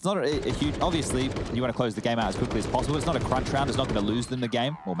 it's not a huge. Obviously, you want to close the game out as quickly as possible. It's not a crunch round. It's not going to lose them the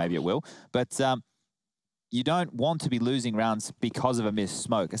game, or maybe it will. But you don't want to be losing rounds because of a missed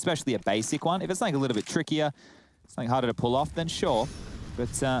smoke, especially a basic one. If it's something a little bit trickier, something harder to pull off, then sure. But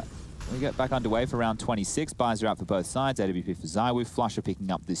we get back underway for round 26. Buys are out for both sides. AWP for Zaiwu. Flusher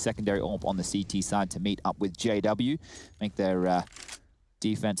picking up the secondary AWP on the CT side to meet up with JW. Make their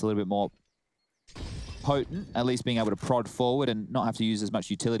defense a little bit more potent, at least being able to prod forward and not have to use as much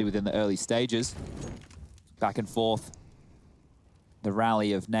utility within the early stages. Back and forth. The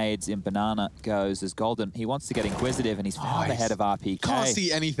rally of nades in Banana goes as Golden. He wants to get inquisitive, and he's found the head of RPK. Can't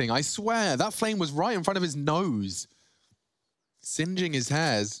see anything, I swear. That flame was right in front of his nose. Singeing his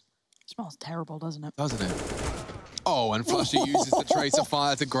hairs. It smells terrible, doesn't it? Doesn't it? Oh, and Flusher uses the tracer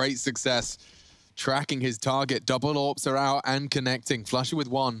fire to great success. Tracking his target. Double AWPs are out and connecting. Flusher with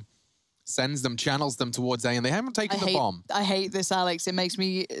 1. Sends them, channels them towards A, and they haven't taken the bomb. I hate this, Alex. It makes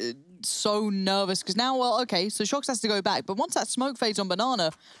me so nervous because now, well, okay, so Shox has to go back, but once that smoke fades on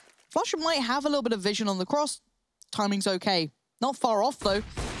Banana, Flusher might have a little bit of vision on the cross. Timing's okay. Not far off, though.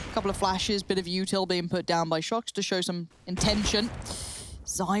 A couple of flashes, bit of util being put down by Shox to show some intention.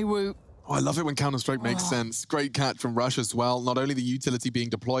 Zaiwu. Oh, I love it when Counter-Strike makes sense. Great catch from Rush as well. Not only the utility being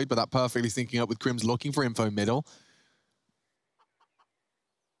deployed, but that perfectly syncing up with Crims looking for info middle.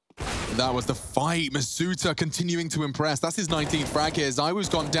 That was the fight. Masuta continuing to impress. That's his 19th frag here. Zaiwu's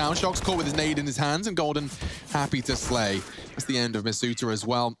gone down. Shock's caught with his nade in his hands, and Golden happy to slay. That's the end of Masuta as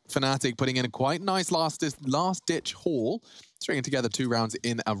well. Fnatic putting in a quite nice last-ditch haul stringing together 2 rounds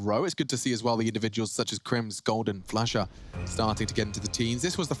in a row. It's good to see as well the individuals such as Crims, Golden, Flasher starting to get into the teens.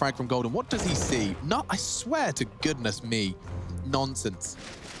 This was the frag from Golden. What does he see? No, I swear to goodness me, nonsense.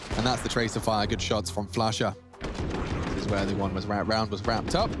 And that's the tracer fire. Good shots from Flasher. This is where the round was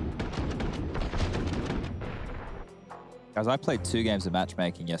wrapped up. Guys, I played 2 games of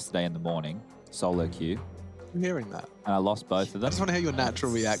matchmaking yesterday in the morning, solo queue. I'm hearing that. And I lost both of them. I just want to hear your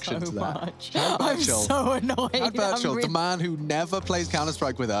natural reaction to that. Much. I'm so annoyed. Chad Birchall, the man who never plays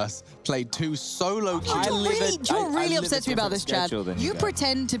Counter-Strike with us, played 2 solo queues. What really upsets me about this, Chad? You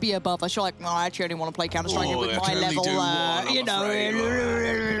pretend to be above us. You're like, no, I actually only want to play Counter-Strike with my level. You know,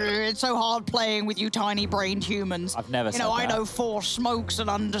 it's so hard playing with you tiny-brained humans. I've never said that. I know 4 smokes and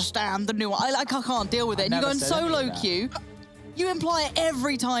understand the new. I can't deal with it. And you go in solo queue. You imply it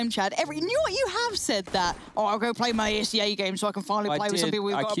every time, Chad. You know what? You have said that. Oh, I'll go play my ESEA game so I can finally play with some people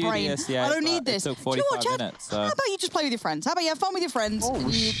who've got a brain. I don't need this. It took 45 Chad? minutes. So. How about you just play with your friends? How about you have fun with your friends? Oh,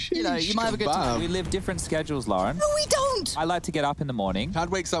 you might have a good time. We live different schedules, Lauren. No, we don't. I like to get up in the morning. Chad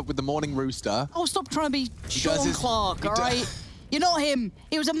wakes up with the morning rooster. Oh, stop trying to be Sean Clark, all right? You're not him.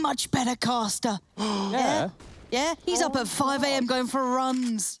 He was a much better caster. Yeah. Yeah? He's up at 5 a.m. going for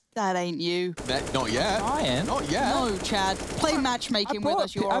runs. That ain't you. Not yet. Ryan. Not yet. No, Chad. Play matchmaking with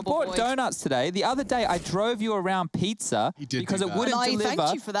us, you horrible I bought donuts today. The other day, I drove you around pizza because it wouldn't deliver. And I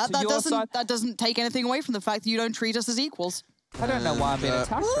thank you for that. That doesn't take anything away from the fact that you don't treat us as equals. I don't know why I'm being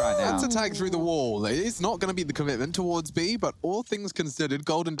attacked right now. That's attack through the wall. It's not going to be the commitment towards B, but all things considered,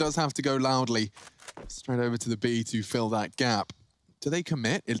 Golden does have to go loudly straight over to the B to fill that gap. Do they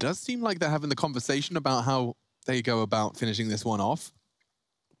commit? It does seem like they're having the conversation about how they go about finishing this one off.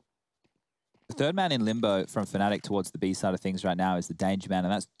 The third man in limbo from Fnatic towards the B side of things right now is the Danger Man,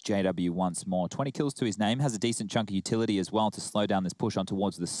 and that's JW once more. 20 kills to his name, has a decent chunk of utility as well to slow down this push on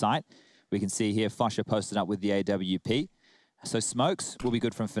towards the site. We can see here Flusher posted up with the AWP. So smokes will be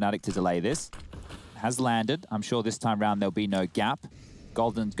good from Fnatic to delay this. Has landed. I'm sure this time round there'll be no gap.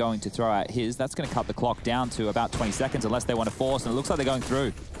 Golden's going to throw out his. That's going to cut the clock down to about 20 seconds unless they want to force, and it looks like they're going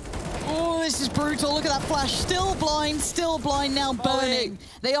through. Oh, this is brutal. Look at that flash. Still blind now, burning.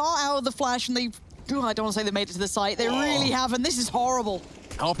 They are out of the flash, and I don't want to say they made it to the site. They really haven't. This is horrible.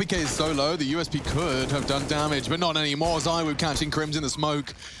 RPK is so low, the USP could have done damage, but not anymore. ZywOo catching Crims in the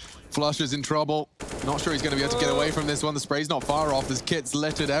smoke. Flusher's in trouble. Not sure he's going to be able to get away from this one. The spray's not far off. There's kits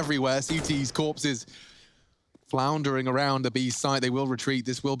littered everywhere. CT's corpses floundering around the B site. They will retreat.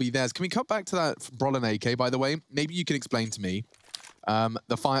 This will be theirs. Can we cut back to that Brolin AK, by the way? Maybe you can explain to me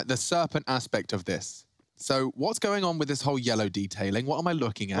the serpent aspect of this. So what's going on with this whole yellow detailing? What am I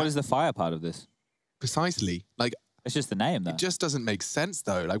looking at? What is the fire part of this? Precisely. Like, it's just the name, though. It just doesn't make sense,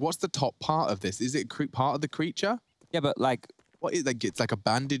 though. Like, what's the top part of this? Is it part of the creature? Yeah, but like... What is like? It's like a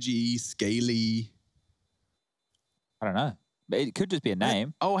bandagey, scaly... I don't know. But it could just be a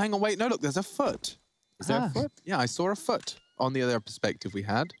name. Oh, hang on, wait. No, look, there's a foot. Is there a foot? Yeah, I saw a foot on the other perspective we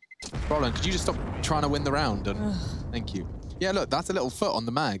had. Roland, could you just stop trying to win the round? And thank you. Yeah, look, that's a little foot on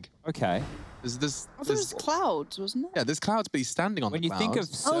the mag. Okay. There's clouds, wasn't it? Yeah, there's clouds, but he's standing on the clouds. When you think of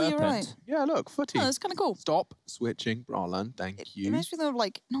serpent... Oh, you're right. Yeah, look, footy. Oh, that's kind of cool. Stop switching, Roland. Thank you. It makes me think of,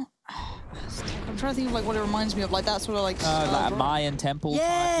 like, not... I'm trying to think of, like, what it reminds me of. Like, that sort of, like... like a Mayan temple type.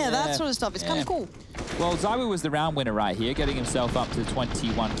 Yeah, that sort of stuff. It's kind of cool. Well, ZywOo was the round winner right here, getting himself up to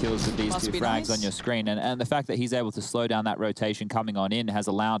 21 kills with these 2 frags on your screen. And the fact that he's able to slow down that rotation coming on in has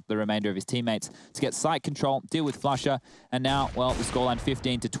allowed the remainder of his teammates to get site control, deal with Flusher. And now, well, the scoreline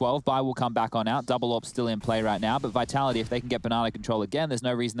 15-12. Bai will come back on out. Double Orb still in play right now. But Vitality, if they can get Banana control again, there's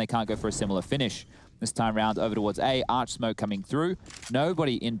no reason they can't go for a similar finish. This time round over towards A, Arch Smoke coming through.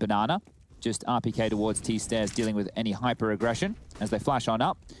 Nobody in Banana. Just RPK towards T-Stairs dealing with any hyper-aggression as they flash on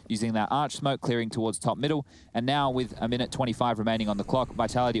up, using that Arch Smoke, clearing towards top middle. And now with a minute 25 remaining on the clock,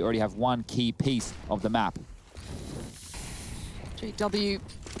 Vitality already have 1 key piece of the map. JW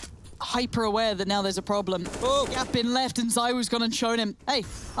hyper-aware that now there's a problem. Oh, gap in left, and ZywOo's gone and shown him, hey,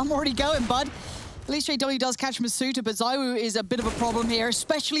 I'm already going, bud. At least JW does catch Masuta, but ZywOo is a bit of a problem here,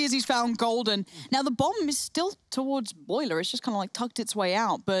 especially as he's found Golden. Now, the bomb is still towards Boiler. It's just kind of like tucked its way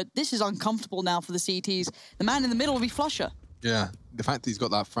out, but this is uncomfortable now for the CTs. The man in the middle will be Flusher. Yeah, the fact that he's got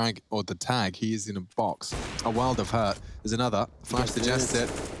that frag, or the tag, he is in a box. A world of hurt. There's another. Flash suggests it.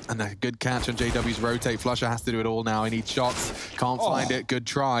 And a good catch on JW's rotate. Flusher has to do it all now. He needs shots. Can't find it. Good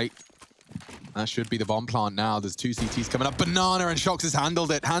try. That should be the bomb plant now. There's 2 CTs coming up. Banana and Shox has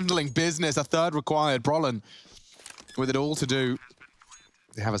handled it. Handling business. A third required. Brolin with it all to do.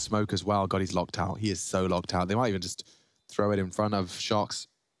 They have a smoke as well. God, he's locked out. He is so locked out. They might even just throw it in front of Shox.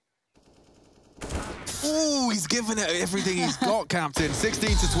 Ooh, he's given it everything he's got, Captain.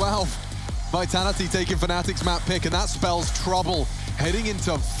 16-12. Vitality taking Fnatic's map pick, and that spells trouble heading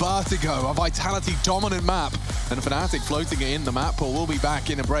into Vertigo, a Vitality dominant map. And Fnatic floating it in the map pool. We'll be back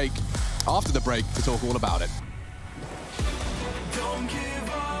in a break, after the break, to talk all about it. Don't give